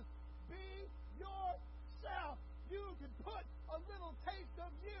Baptist. Be yourself. You can put a little taste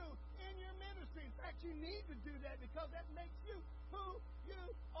of you in your ministry. In fact, you need to do that because that makes you who you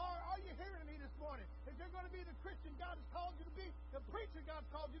are. Are you hearing me this morning? If you're going to be the Christian God has called you to be, the preacher God's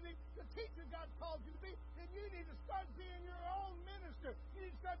called you to be, the teacher God's called you to be, then you need to start being your own minister. You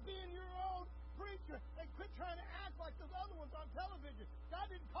need to start being your own preacher and quit trying to act like those other ones on television.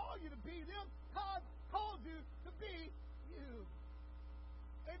 God didn't call you to be them. God called you to be you.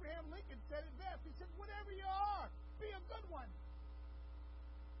 Abraham Lincoln said it best. He said, whatever you are, be a good one.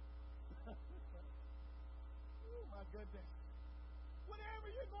 Oh, my goodness. Whatever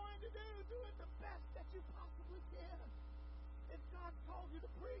you're going to do it the best that you possibly can. If God called you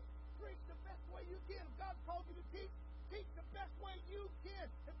to preach, preach the best way you can. If God called you to teach, teach the best way you can.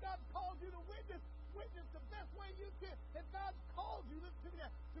 If God called you to witness, witness the best way you can. If God called you, listen to me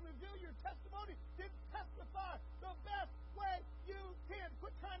now, to reveal your testimony, then testify the best way you can.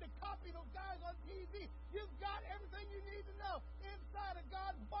 Quit trying to copy those guys on TV. You've got everything you need to know inside of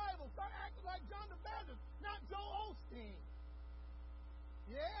God's Bible. Start acting like John the Baptist, not Joel Osteen.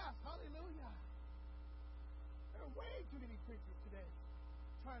 Yes, hallelujah. There are way too many preachers today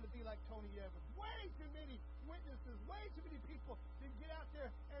trying to be like Tony Evans. Way too many witnesses, way too many people that get out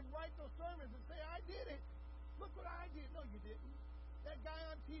there and write those sermons and say, I did it. Look what I did. No, you didn't. That guy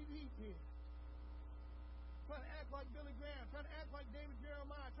on TV did. Trying to act like Billy Graham, trying to act like David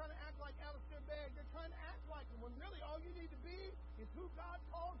Jeremiah, trying to act like Alistair Begg. They're trying to act like him when really all you need to be is who God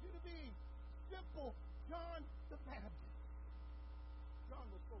called you to be. Simple John the Baptist. John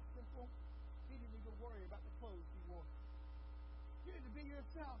was so simple, he didn't even worry about the clothes he wore. You need to be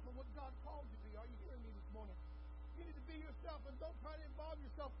yourself and what God called you to be. Are you hearing me this morning? You need to be yourself and don't try to involve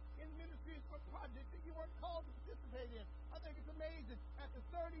yourself in ministries or projects that you weren't called to participate in. I think it's amazing. After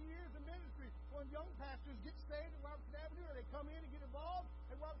 30 years of ministry, when young pastors get saved at Robertson Avenue or they come in and get involved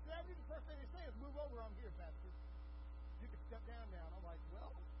at Robertson Avenue, the first thing they say is, move over, I'm here, Pastor. You can step down now. And I'm like,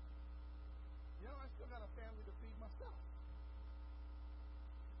 well, I still got a family to feed myself.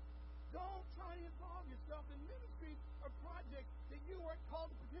 Don't try to involve yourself in ministries or projects that you weren't called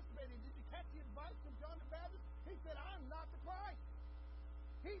to participate in. Did you catch the advice from John the Baptist? He said, I am not the Christ.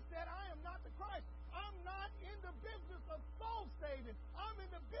 He said, I am not the Christ. I'm not in the business of soul saving. I'm in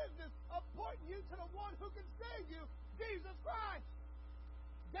the business of pointing you to the one who can save you, Jesus Christ.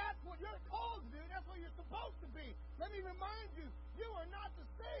 That's what you're called to do. That's what you're supposed to be. Let me remind you, you are not the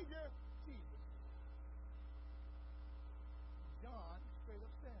Savior, Jesus. John straight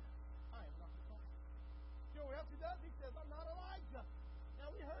up said, I am not the Christ. You know what else he does? He says, I'm not Elijah. Now,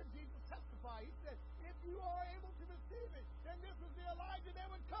 we heard Jesus testify. He said, if you are able to receive it, then this is the Elijah that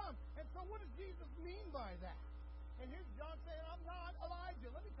would come. And so what does Jesus mean by that? And here's John saying, I'm not Elijah.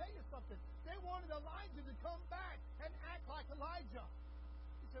 Let me tell you something. They wanted Elijah to come back and act like Elijah.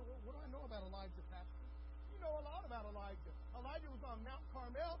 He said, well, what do I know about Elijah, Pastor? You know a lot about Elijah. Elijah was on Mount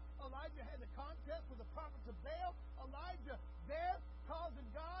Carmel. Elijah had a contest with the prophets of Baal. Elijah there causing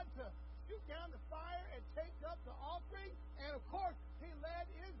God to shoot down the fire and take up the offering. And, of course, he led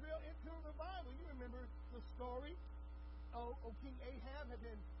Israel into a revival. You remember the story. King Ahab had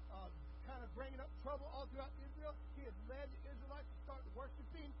been kind of bringing up trouble all throughout Israel. He had led the Israelites to start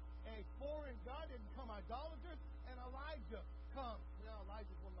worshiping a foreign god and become idolaters. And Elijah comes. Now,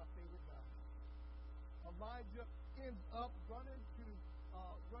 Elijah's one of my favorite guys. Elijah ends up running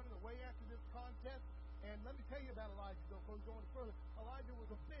away after this contest. And let me tell you about Elijah, though, before we go any further. Elijah was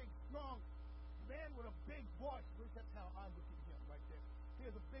a big, strong man with a big voice. At least that's how I look at him right there. He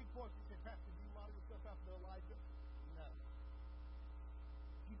has a big voice. He said, Pastor, do you model yourself after Elijah? No.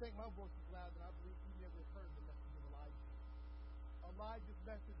 If you think my voice is loud, then I believe you never heard the message of Elijah. Elijah's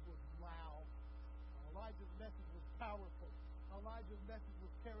message was loud. Elijah's message was powerful. Elijah's message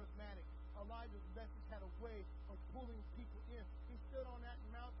was charismatic. Elijah's message had a way of pulling people in. He stood on that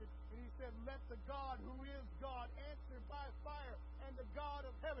mountain and he said, let the God who is God answer by fire, and the God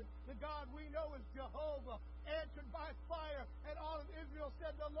of heaven, the God we know is Jehovah, answered by fire. And all of Israel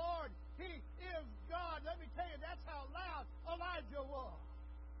said, the Lord, He is God. Let me tell you, that's how loud Elijah was.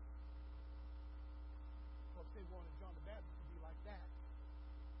 Of course, they wanted John the Baptist to be like that.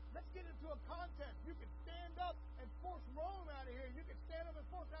 Let's get into a context. You can stand up and force Rome out of here. You can stand up and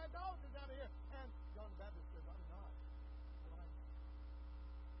force idolaters out of here. And John the Baptist says, I'm not Elijah.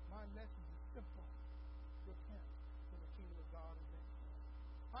 My message is simple. Repent, for the kingdom of God is at hand.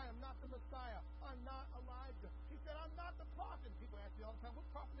 I am not the Messiah. I'm not Elijah. He said, I'm not the prophet. People ask me all the time, what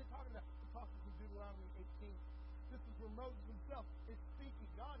prophet are they talking about? The prophet from Deuteronomy 18. This is where Moses himself is speaking.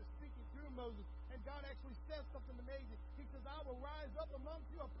 God is speaking through Moses. And God actually says something amazing. He says, I will rise up amongst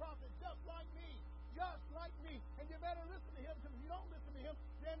you a prophet just like me. Just like me. And you better listen to him, because if you don't listen to him,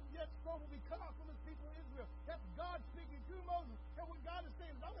 then yet throne will be cut off from his people Israel. That's God speaking through Moses. And what God is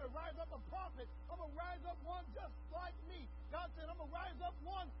saying is, I'm going to rise up a prophet. I'm going to rise up one just like me. God said, I'm going to rise up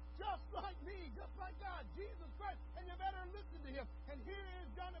one just like me, just like God, Jesus Christ. And you better listen to him. And here is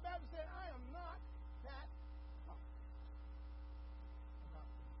John the Baptist saying, I am not that prophet. I'm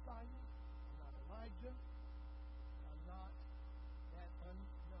not the Messiah. I'm not Elijah. I'm not that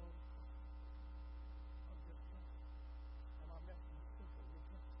unknown. I'm just him. And my message is simple.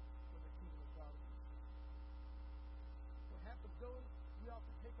 Repent, for the kingdom of God is at hand. What happens though is we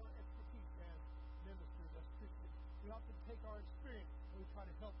often take our expertise as ministers, as Christians. We often take our experience and we try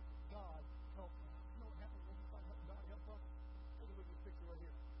to help God help us. You know what happens when we try to help God help us? Take a look at this picture right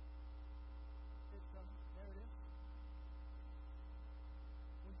here. There it is.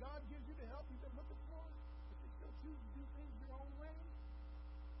 When God gives you the help you've been looking for, if you still choose to do things your own way,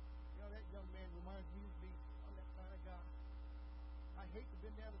 you know, that young man reminds me of me. I'm that kind of guy. I hate to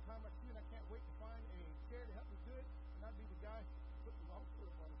bend down the time I see, and I can't wait to find a chair to help me do it, and I'd be the guy who put the wrong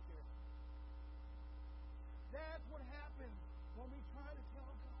foot on the chair. That's what happens when we try to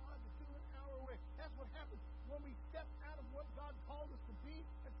tell God to do it our way. That's what happens when we step out of what God called us to be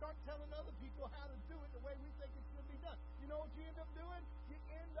and start telling other people how to do it the way we think it should be done. You know what you end up doing? You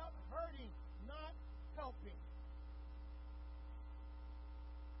end up hurting, not helping.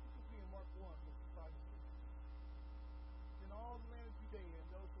 Look with me in Mark 1, verses 5 and 6. In all the land of Judea, and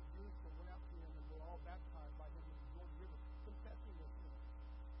those of Jerusalem went out to him and were all baptized by him in the Jordan River, confessing their sins.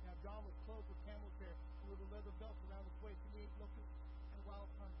 Now John was clothed with camel's hair, and with a leather belt around his waist, and he ate locusts and wild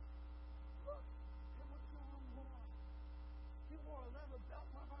honey. Look at what John wore. He wore a leather belt,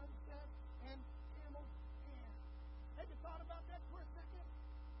 my Bible says, and camel's hair. Have you thought about that for a second?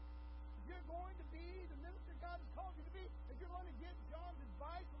 If you're going to be the minister God has called you to be, if you're going to get John's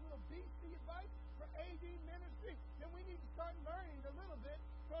advice, a little BC advice for AD ministry, then we need to start learning a little bit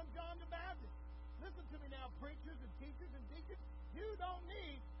from John the Baptist. Listen to me now, preachers and teachers and deacons. You don't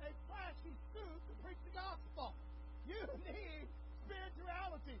need a flashy suit to preach the gospel. You need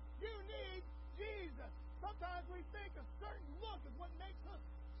spirituality. You need Jesus. Sometimes we think a certain look is what makes us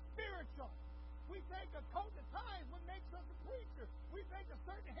spiritual. We think a coat and tie is what makes us a preacher. We think a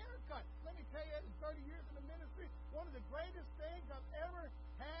certain haircut. Let me tell you, in 30 years in the ministry, one of the greatest things I've ever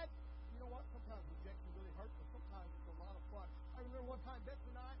had, you know what, sometimes rejection really hurts, but sometimes it's a lot of fun. I remember one time Beth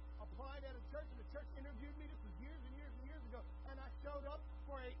and I applied at a church, and the church interviewed me. This was years and years and years ago, and I showed up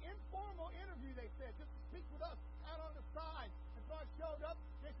for an informal interview, they said, just to speak with us out on the side. And so I showed up.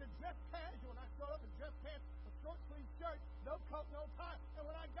 They said, dress casual, and I showed up in dress pants, a short-sleeve shirt, no coat, no tie. And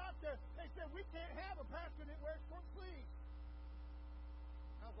when I got there, they said, we can't have a pastor that wears short sleeves.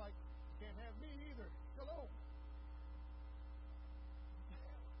 I was like, you can't have me either. Shalom.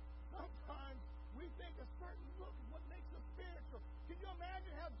 Sometimes we think a certain look is what makes us spiritual. Can you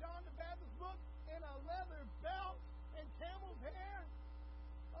imagine how John the Baptist looked in a leather belt and camel's hair?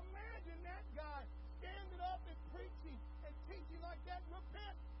 Imagine that guy standing up and preaching and teaching like that.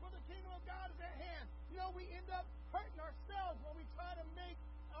 Repent, for the kingdom of God is at hand. You know, we end up hurting ourselves when we try to make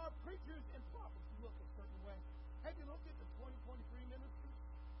our preachers and prophets look a certain way. Have you looked at the 2023 ministries?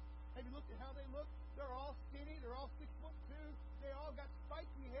 Have you looked at how they look? They're all skinny. They're all 6'2". They all got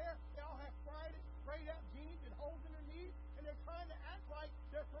spiky hair. They all have frayed out jeans and holes in their knees. And they're trying to act like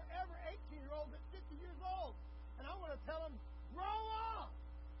they're forever 18-year-olds at 50 years old. And I want to tell them, grow up.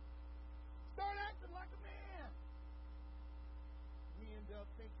 Start acting like a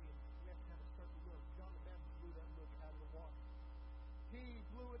thinking we have to have a certain look. John the Baptist blew that look out of the water. He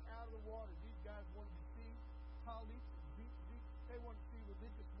blew it out of the water. These guys wanted to see talit, they wanted to see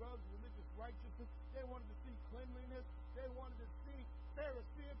religious robes, religious righteousness. They wanted to see cleanliness. They wanted to see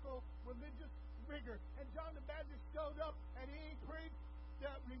Pharisaical religious rigor. And John the Baptist showed up and he preached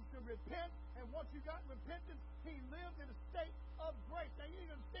that we should repent. And once you got repentance, he lived in a state of grace. Now you need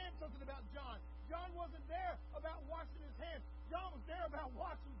to understand something about John. John wasn't there about washing his hands. John was there about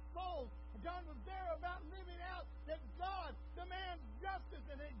washing souls. John was there about living out that God demands justice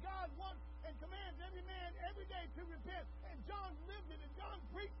and that God wants and commands every man every day to repent. And John lived it and John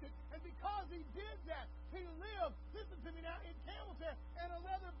preached it. And because he did that, he lived, listen to me now, in camel's hair and a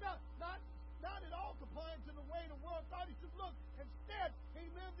leather belt. Not at all compliant to the way the world thought he should look. Instead, he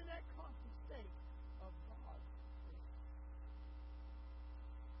lived in that constant state of God.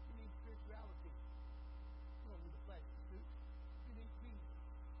 You need spirituality. You don't need a flashy suit. You need peace.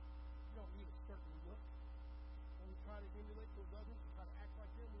 You don't need a certain look. When we try to emulate those others and try to act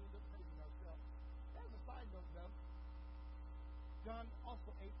like them, we end up hurting ourselves. As a side note, though, John also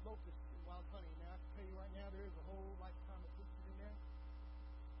ate locusts and wild honey. Now, I can tell you right now, there is a whole lifetime of teaching in there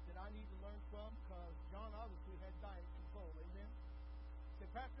that I need to learn from, because John obviously had diet control. Amen? He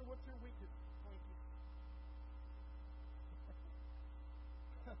said, Pastor, what's your weakness? Twinkies.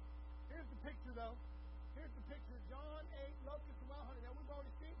 Here's the picture, though. Here's the picture. John ate locusts and wild honey. Now, we've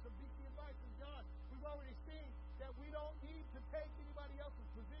already seen some BC advice from John. We've already seen that we don't need to take anybody else's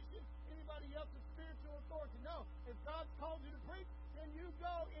position, anybody else's spiritual authority. No. If God's called you to preach, then you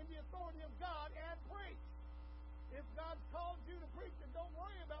go in the authority of God and preach. If God's called you to preach, then don't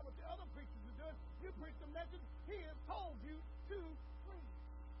worry about what the other preachers are doing. You preach the message He has told you to preach.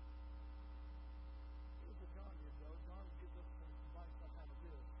 Here's what John did, though. John gives us some advice on how to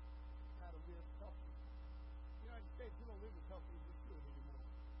live healthy. In the United States, we don't live as healthy as we should anymore.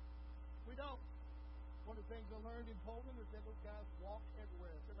 We don't. One of the things I learned in Poland is that those guys walk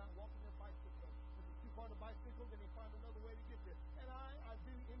everywhere. If they're not walking their bicycle, if it's too far to bicycle, then they find another way to get there. And I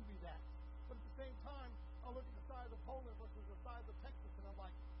do envy that. But at the same time, I look at the size of Poland versus the size of Texas, and I'm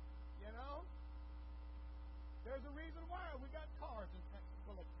like, you know, there's a reason why we got cars in Texas.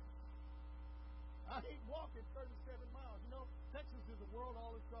 I ain't walking 37 miles. You know, Texas is a world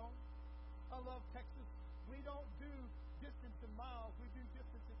all its own. I love Texas. We don't do distance in miles. We do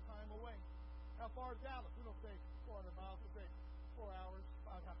distance in time away. How far is Dallas? We don't say 400 miles. We say 4 hours,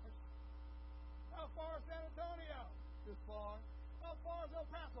 5 hours. How far is San Antonio? This far. How far is El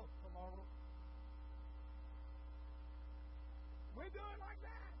Paso? Tomorrow. We do it like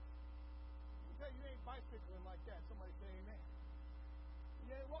that. You say you ain't bicycling like that. Somebody say amen.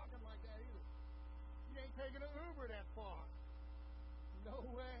 You ain't walking like that either. You ain't taking an Uber that far. No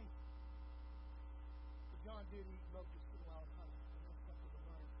way. But John did eat locusts and wild honey. And that's something to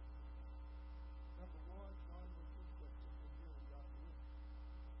learn. Number one, John was interested in doing God's will.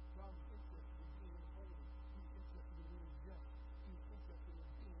 John was interested in being holy. He was interested in being just. He was interested in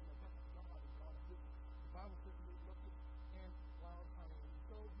being about God and God's business. The Bible says we eat locusts and wild honey. And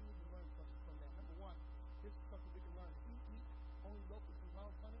so you need to learn something from that. Number one, this is something we can learn. If you eat only locusts and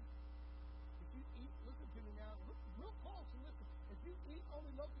wild honey, if you eat, listen to me now, look real close and listen. If you eat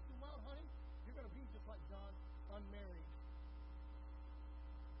only locusts and wild honey, you're going to be just like John, unmarried.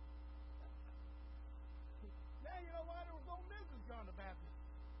 Now you know why there was no Mrs. John the Baptist.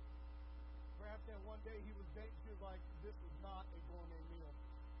 Perhaps that one day he was dating, she was like, this is not a gourmet meal.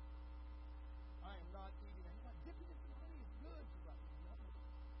 I am not eating it. He's like, dip it in some honey, it's good. She's like,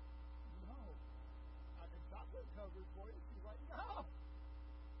 no. I can chocolate cover it for you. She's like, no.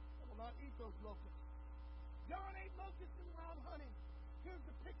 I will not eat those locusts. John ate locusts and wild honey. Here's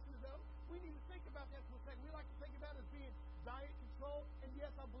the picture, though. We need to think about that for a second. We like to think about it as being diet control, and yes,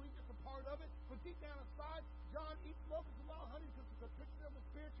 I believe it's a part of it. But deep down inside, John eats locusts and wild honey because it's a picture of his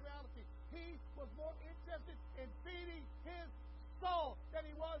spirituality. He was more interested in feeding his soul than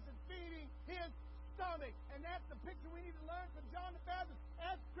he was in feeding his stomach. And that's the picture we need to learn from John the Baptist.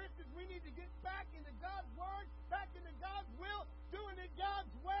 As Christians, we need to get back into God's Word, back into God's will, doing it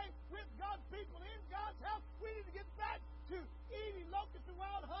God's way, with God's people, in God's house. We need to get back to eating locusts and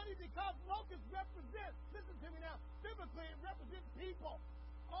wild honey because locusts represent, listen to me now, biblically it represents people.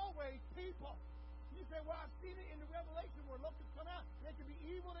 Always people. You say, well, I've seen it in the Revelation where locusts come out. They can be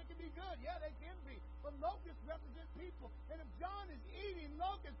evil, they can be good. Yeah, they can be. But locusts represent people. And if John is eating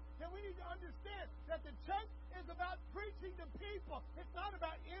locusts, then we need to understand that the church is about preaching to people. It's not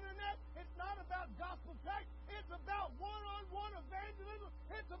about internet. It's not about gospel tract. It's about one-on-one evangelism.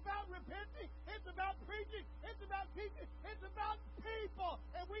 It's about repenting. It's about preaching. It's about teaching. It's about people.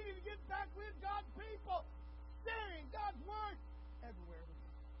 And we need to get back with God's people, sharing God's word, everywhere with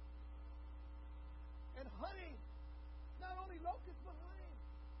God. And honey, not only locusts, but honey.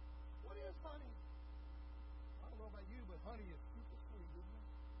 What is honey? I don't know about you, but honey is super sweet, isn't it?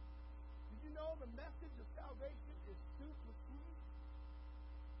 Did you know the message of salvation is super sweet?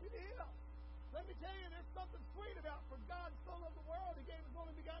 It is. Let me tell you, there's something sweet about for God so loved the world, He gave His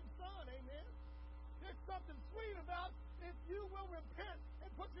only begotten Son. Amen. There's something sweet about if you will repent and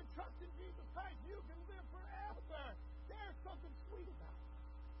put your trust in Jesus Christ, you can live forever. There's something sweet about it.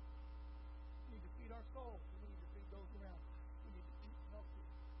 We need to feed our souls. We need to feed those around us. We need to eat healthy.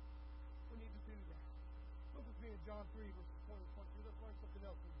 We need to do that. Look with me in John 3, verses 20 and 22. Let's learn something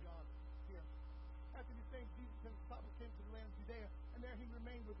else from John here. After these things, Jesus and His disciples came to the land of Judea, and there He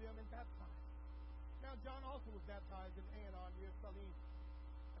remained with them and baptized. Now John also was baptized in Aenon near Salim.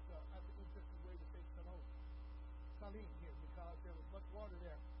 That's an interesting way to say Salim. Salim here, because there was much water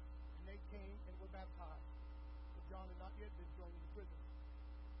there. And they came and were baptized. But John had not yet been thrown into prison.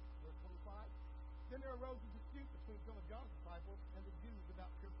 Verse 25. Then there arose a dispute between some of John's disciples and the Jews about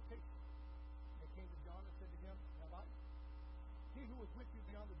purification. They came to John and said to him, Rabbi, he who was with you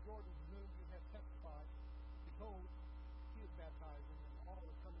beyond the Jordan, to whom you have testified, behold, he is baptizing, and all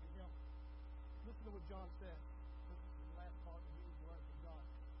are coming to him. Listen to what John said. This is the last part that we need to learn from John.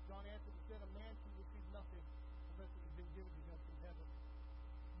 John answered and said, a man can receive nothing unless it has been given to him from heaven.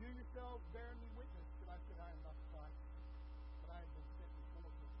 You yourselves bear me witness that I said I am not the Christ, but I have been sent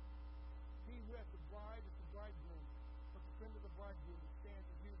before you. He who has the bride is the bridegroom, but the friend of the bridegroom who stands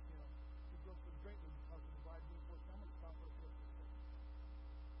and hears him rejoices greatly because of the bridegroom's voice. I'm going to stop right there for a second.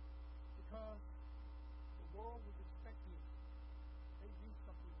 Because the world was expecting, they knew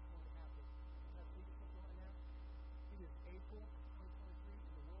something was going to happen. And that's really something right now. It is April 2023,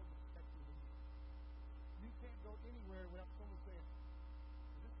 and the world is expecting you. You can't go anywhere without someone saying,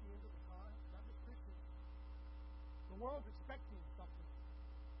 is this the end of the time? Not just Christians. The world's expecting something.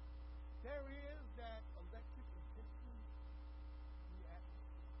 There is that electric intensity in the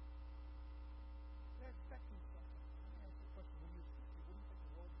atmosphere. They're expecting something. Let me ask you a question. When you're Christian, what do you think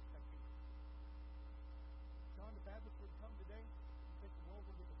the world's expecting? John the Baptist would come today. You think the world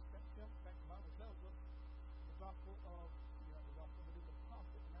would expect him? In fact, the Bible tells us the gospel of, the gospel that is the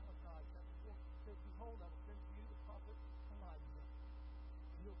prophet, Malachi chapter 4, says, behold, I will send to you the prophet Elijah.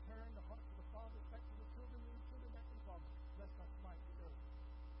 And he'll turn the hearts of the fathers back to the children and the children back to the fathers, lest I smite the earth.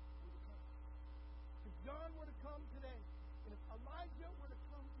 If John were to come today, and if Elijah were to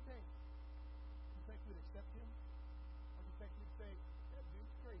come today, you think we'd accept him? Or you think we'd say, that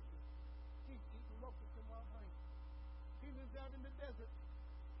dude's crazy. He's eating locusts and wild honey. He lives out in the desert.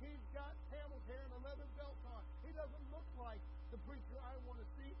 He's got camel's hair and a leather belt on. He doesn't look like the preacher I want to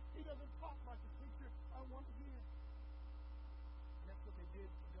see. He doesn't talk like the preacher I want to hear. And that's what they did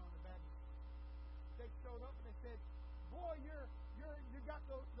to John the Baptist. They showed up and they said, boy, you got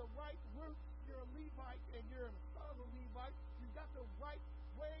the right roots. You're a Levite and you're a son of a Levite. You've got the right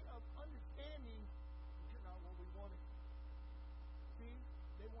way of understanding, but you're not what we wanted. See,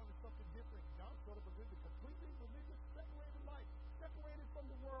 they wanted something different. John showed up and lived a completely religious, separated life, separated from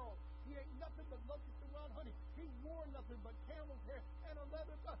the world. He ate nothing but locusts and wild honey. He wore nothing but camel's hair and a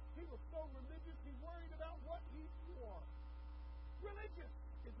leather belt. He was so religious, he worried about what he wore. Religious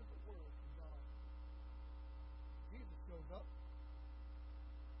isn't the word from John. Jesus shows up.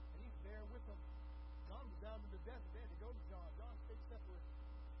 There with them. John was down in the desert. They had to go to John. John stayed separate.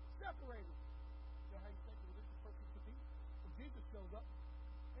 Separated. You know how you think a religious person should be? Well, Jesus shows up,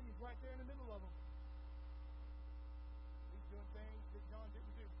 and he's right there in the middle of them. He's doing things that John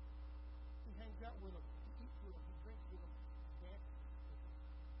didn't do. He hangs out with them. He eats with them. He drinks with them. He dances with them.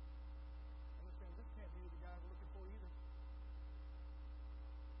 And they're saying, this can't be the guy we're looking for either.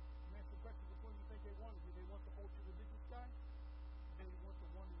 You answer the question, which one do you think they wanted? Did they want the ultra-religious guy? They didn't want the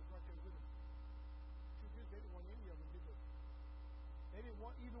one who was right there with them. Truth is, they didn't want any of them, did they? They didn't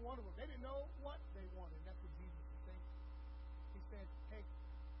want either one of them. They didn't know what they wanted. That's what Jesus is saying. He said, hey,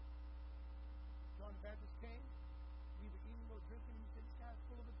 John the Baptist came, neither eating nor drinking, and you say, this guy's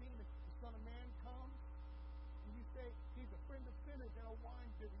full of a demon. The Son of Man comes, and you say, he's a friend of sinners and a wine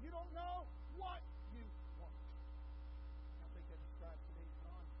bibber. You don't know what you want. I think that describes today's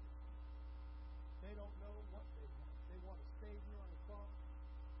non-Christians. They don't know what they want. They want a Savior on the cross.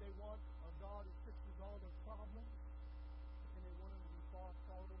 They want a God who fixes all their problems. And they want Him to be far,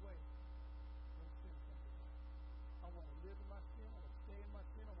 far away when sin comes along. I want to live in my sin. I want to stay in my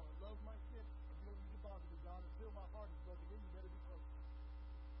sin. I want to love my sin. And you don't need to bother me, God. Until my heart is broken, then you better be close.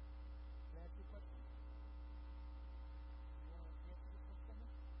 Can I ask you a question? You want to answer this one for me?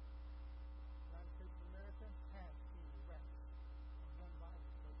 The United States of America has seen the wrecks of gun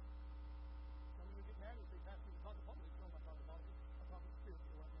violence. Some of you get mad if they pass me to talk to politics. No, I'm not talking politics.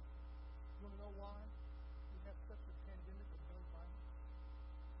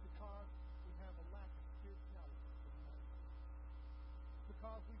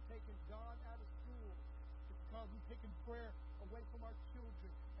 taken God out of school. It's because we've taken prayer away from our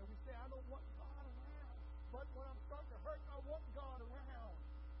children. And we say, I don't want God around. But when I'm starting to hurt, I want God around.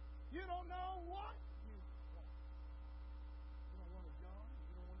 You don't know what you want. You don't want a John,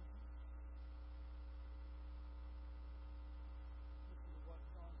 you don't want a Jesus. Listen to what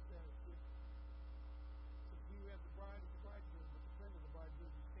John says. If you as the bride is the bridegroom, but the friend of the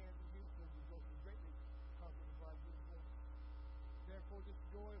bridegroom who stands in his room rejoices greatly because of the bridegroom's voice. Therefore, this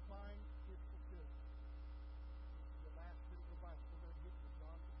joy of mine is fulfilled. This is the last bit of advice we're going to get from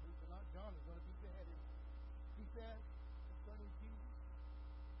John. Believe it or not, John is going to be beheaded. He said concerning Jesus,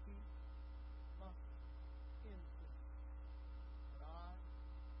 he must increase, but I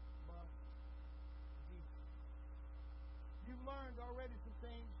must decrease. You've learned already some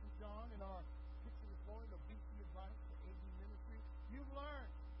things from John in our picture this morning of BC advice for AD ministry. You've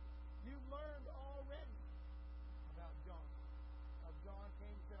learned already about John. How John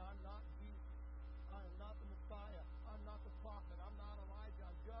came and said, I'm not Jesus. I am not the Messiah. I'm not the prophet. I'm not Elijah.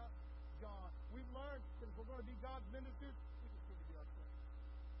 I'm just John. We've learned that if we're going to be God's ministers, we just need to be ourselves.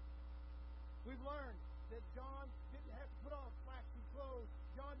 We've learned that John didn't have to put on flashy clothes.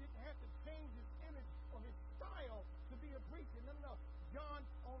 John didn't have to change his image or his style to be a preacher. No. John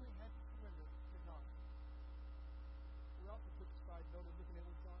only had to surrender to God. We also took a side note of looking at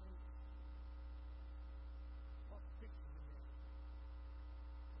what John is. Lots of pictures in there.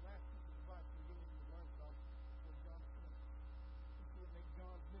 The last piece of advice we really need to learn from what John said. This is what makes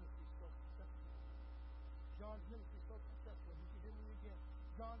John's ministry so successful. John's ministry is so successful. You can hear me again.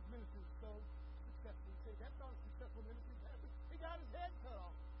 John's ministry is so successful. You say, that's not a successful ministry. He got his head cut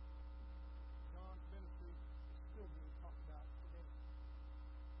off. John's ministry is still being talked about today.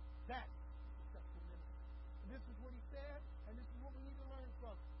 That's a successful ministry. And this is what he said, and this is what we need to learn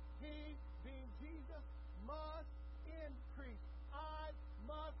from. He, being Jesus, must increase. I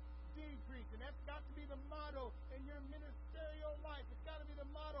must decrease. And that's got to be the motto in your ministerial life. It's got to be the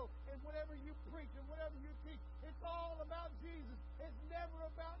motto in whatever you preach and whatever you teach. It's all about Jesus. It's never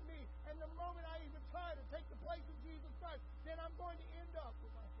about me. And the moment I even try to take the place of Jesus Christ, then I'm going to end up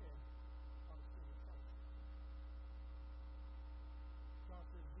with my head on a silver platter. John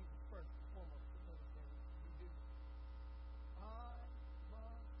says Jesus first and foremost. But notice that we do. I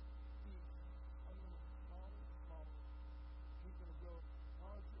must be a little smaller and smaller. He's going to grow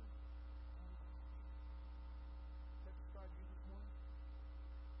larger and larger. Let me start you this morning.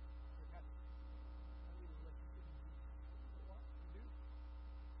 Say, Pastor, I need to let you sit in Jesus. You know what? You do?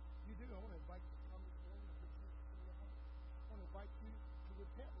 You do. I want to invite you to come this morning and put Jesus in your heart. I want to invite you to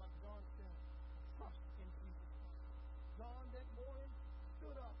repent like John said. Trust in Jesus Christ. John that morning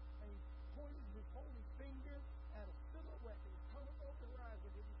stood up and he pointed his holy finger at a silhouette that was coming over the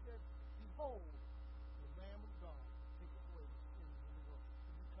horizon and he said, behold, the Lamb of God taketh away the sins of the world.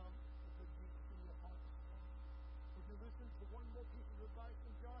 Would you come and put Jesus in your heart this morning? Would you listen to one more piece of advice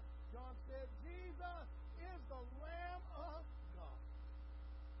from John? John said, Jesus is the Lamb of God.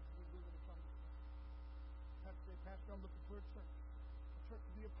 Would you be willing to come this morning? Pastor said, Pastor, I'm looking for a church to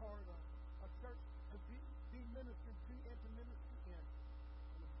be a part of, a church to be ministered to and to minister in.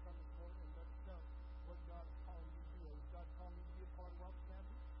 Would you come this morning and let us know what God is calling you to do? Or is God calling you to be a part of our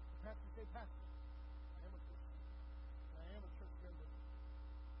family? The pastor say, Pastor, I am a Christian. And I am a church member.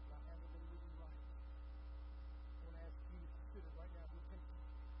 But I haven't been living right. I want to ask you to consider right now repentance.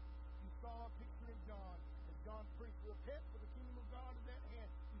 You saw a picture of John as John preached, repent for the kingdom of God is at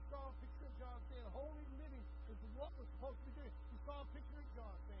hand. You saw a picture of John saying, holy living is what we're supposed to be doing. You saw a picture of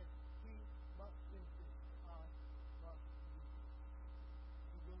John saying, he must increase. I must decrease.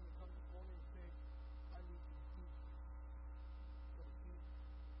 You're willing to come this morning and say, I need to decrease so that he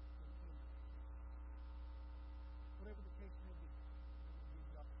can increase. Whatever the case may be, I'm going to give you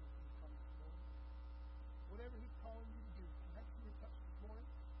the opportunity to come this morning. Whatever he's calling you to do, perhaps you were touched this morning.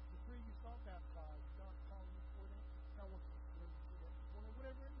 The three you saw baptized, God's calling you for that. I want you to surrender to that this morning.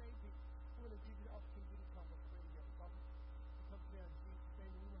 Whatever it may be, we're going to give you the opportunity to come. Let's pray together. Father, we come together in Jesus'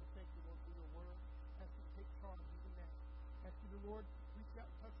 name. We want to thank you, Lord, for your word. Ask you to take charge even now. Ask you, the Lord, reach out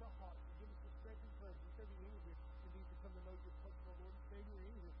and touch our hearts and give us the strength and courage. If every in here that needs to come to know your personal Lord and Savior, or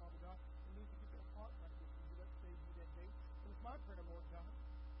in here, Father God, that needs to get their heart right with you, let save you that day. And it's my prayer, Lord God,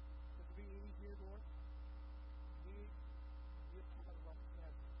 that there be any here, Lord, need to be a part of our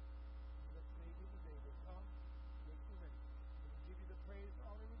family. Let Savior today will come with surrender. And we give you the praise,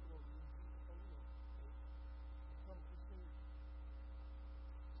 honor, and glory in Jesus' holy name. Come to sing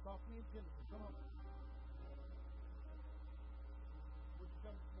softly and tenderly. Come on. Would you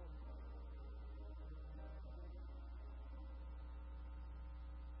come this morning?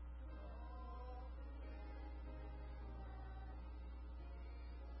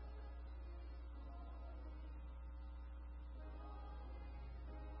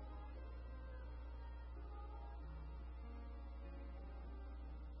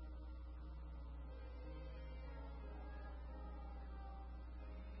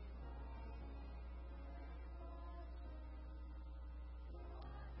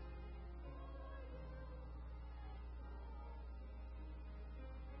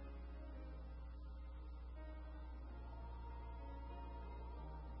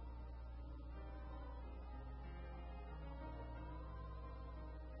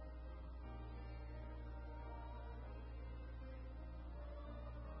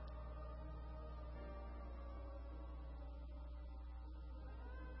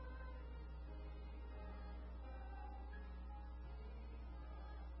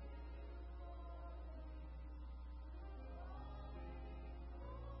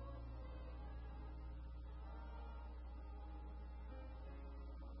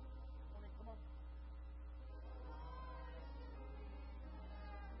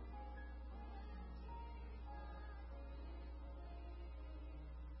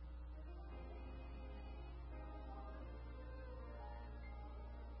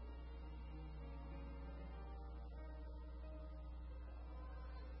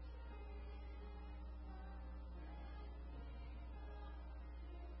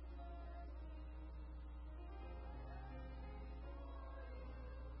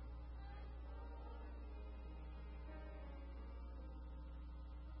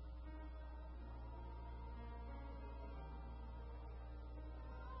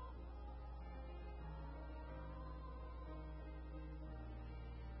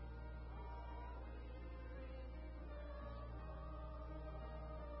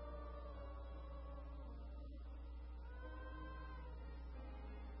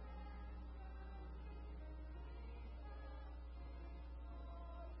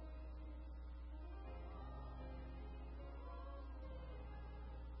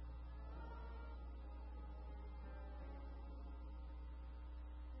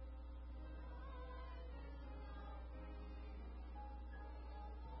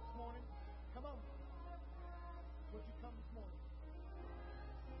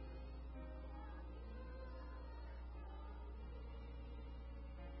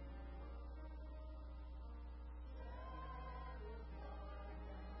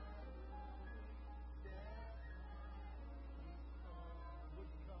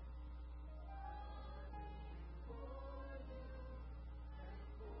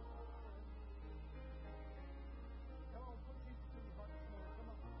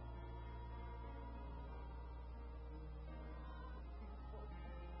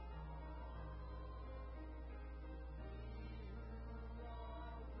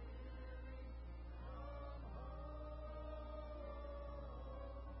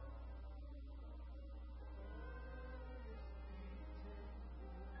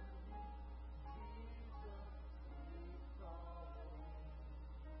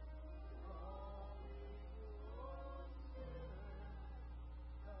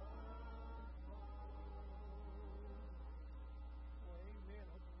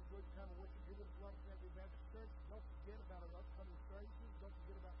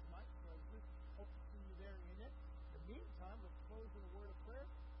 meantime, let's close with a word of prayer,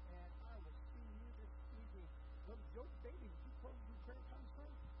 and I will see you this evening. Brother Joe, baby, would you close in prayer?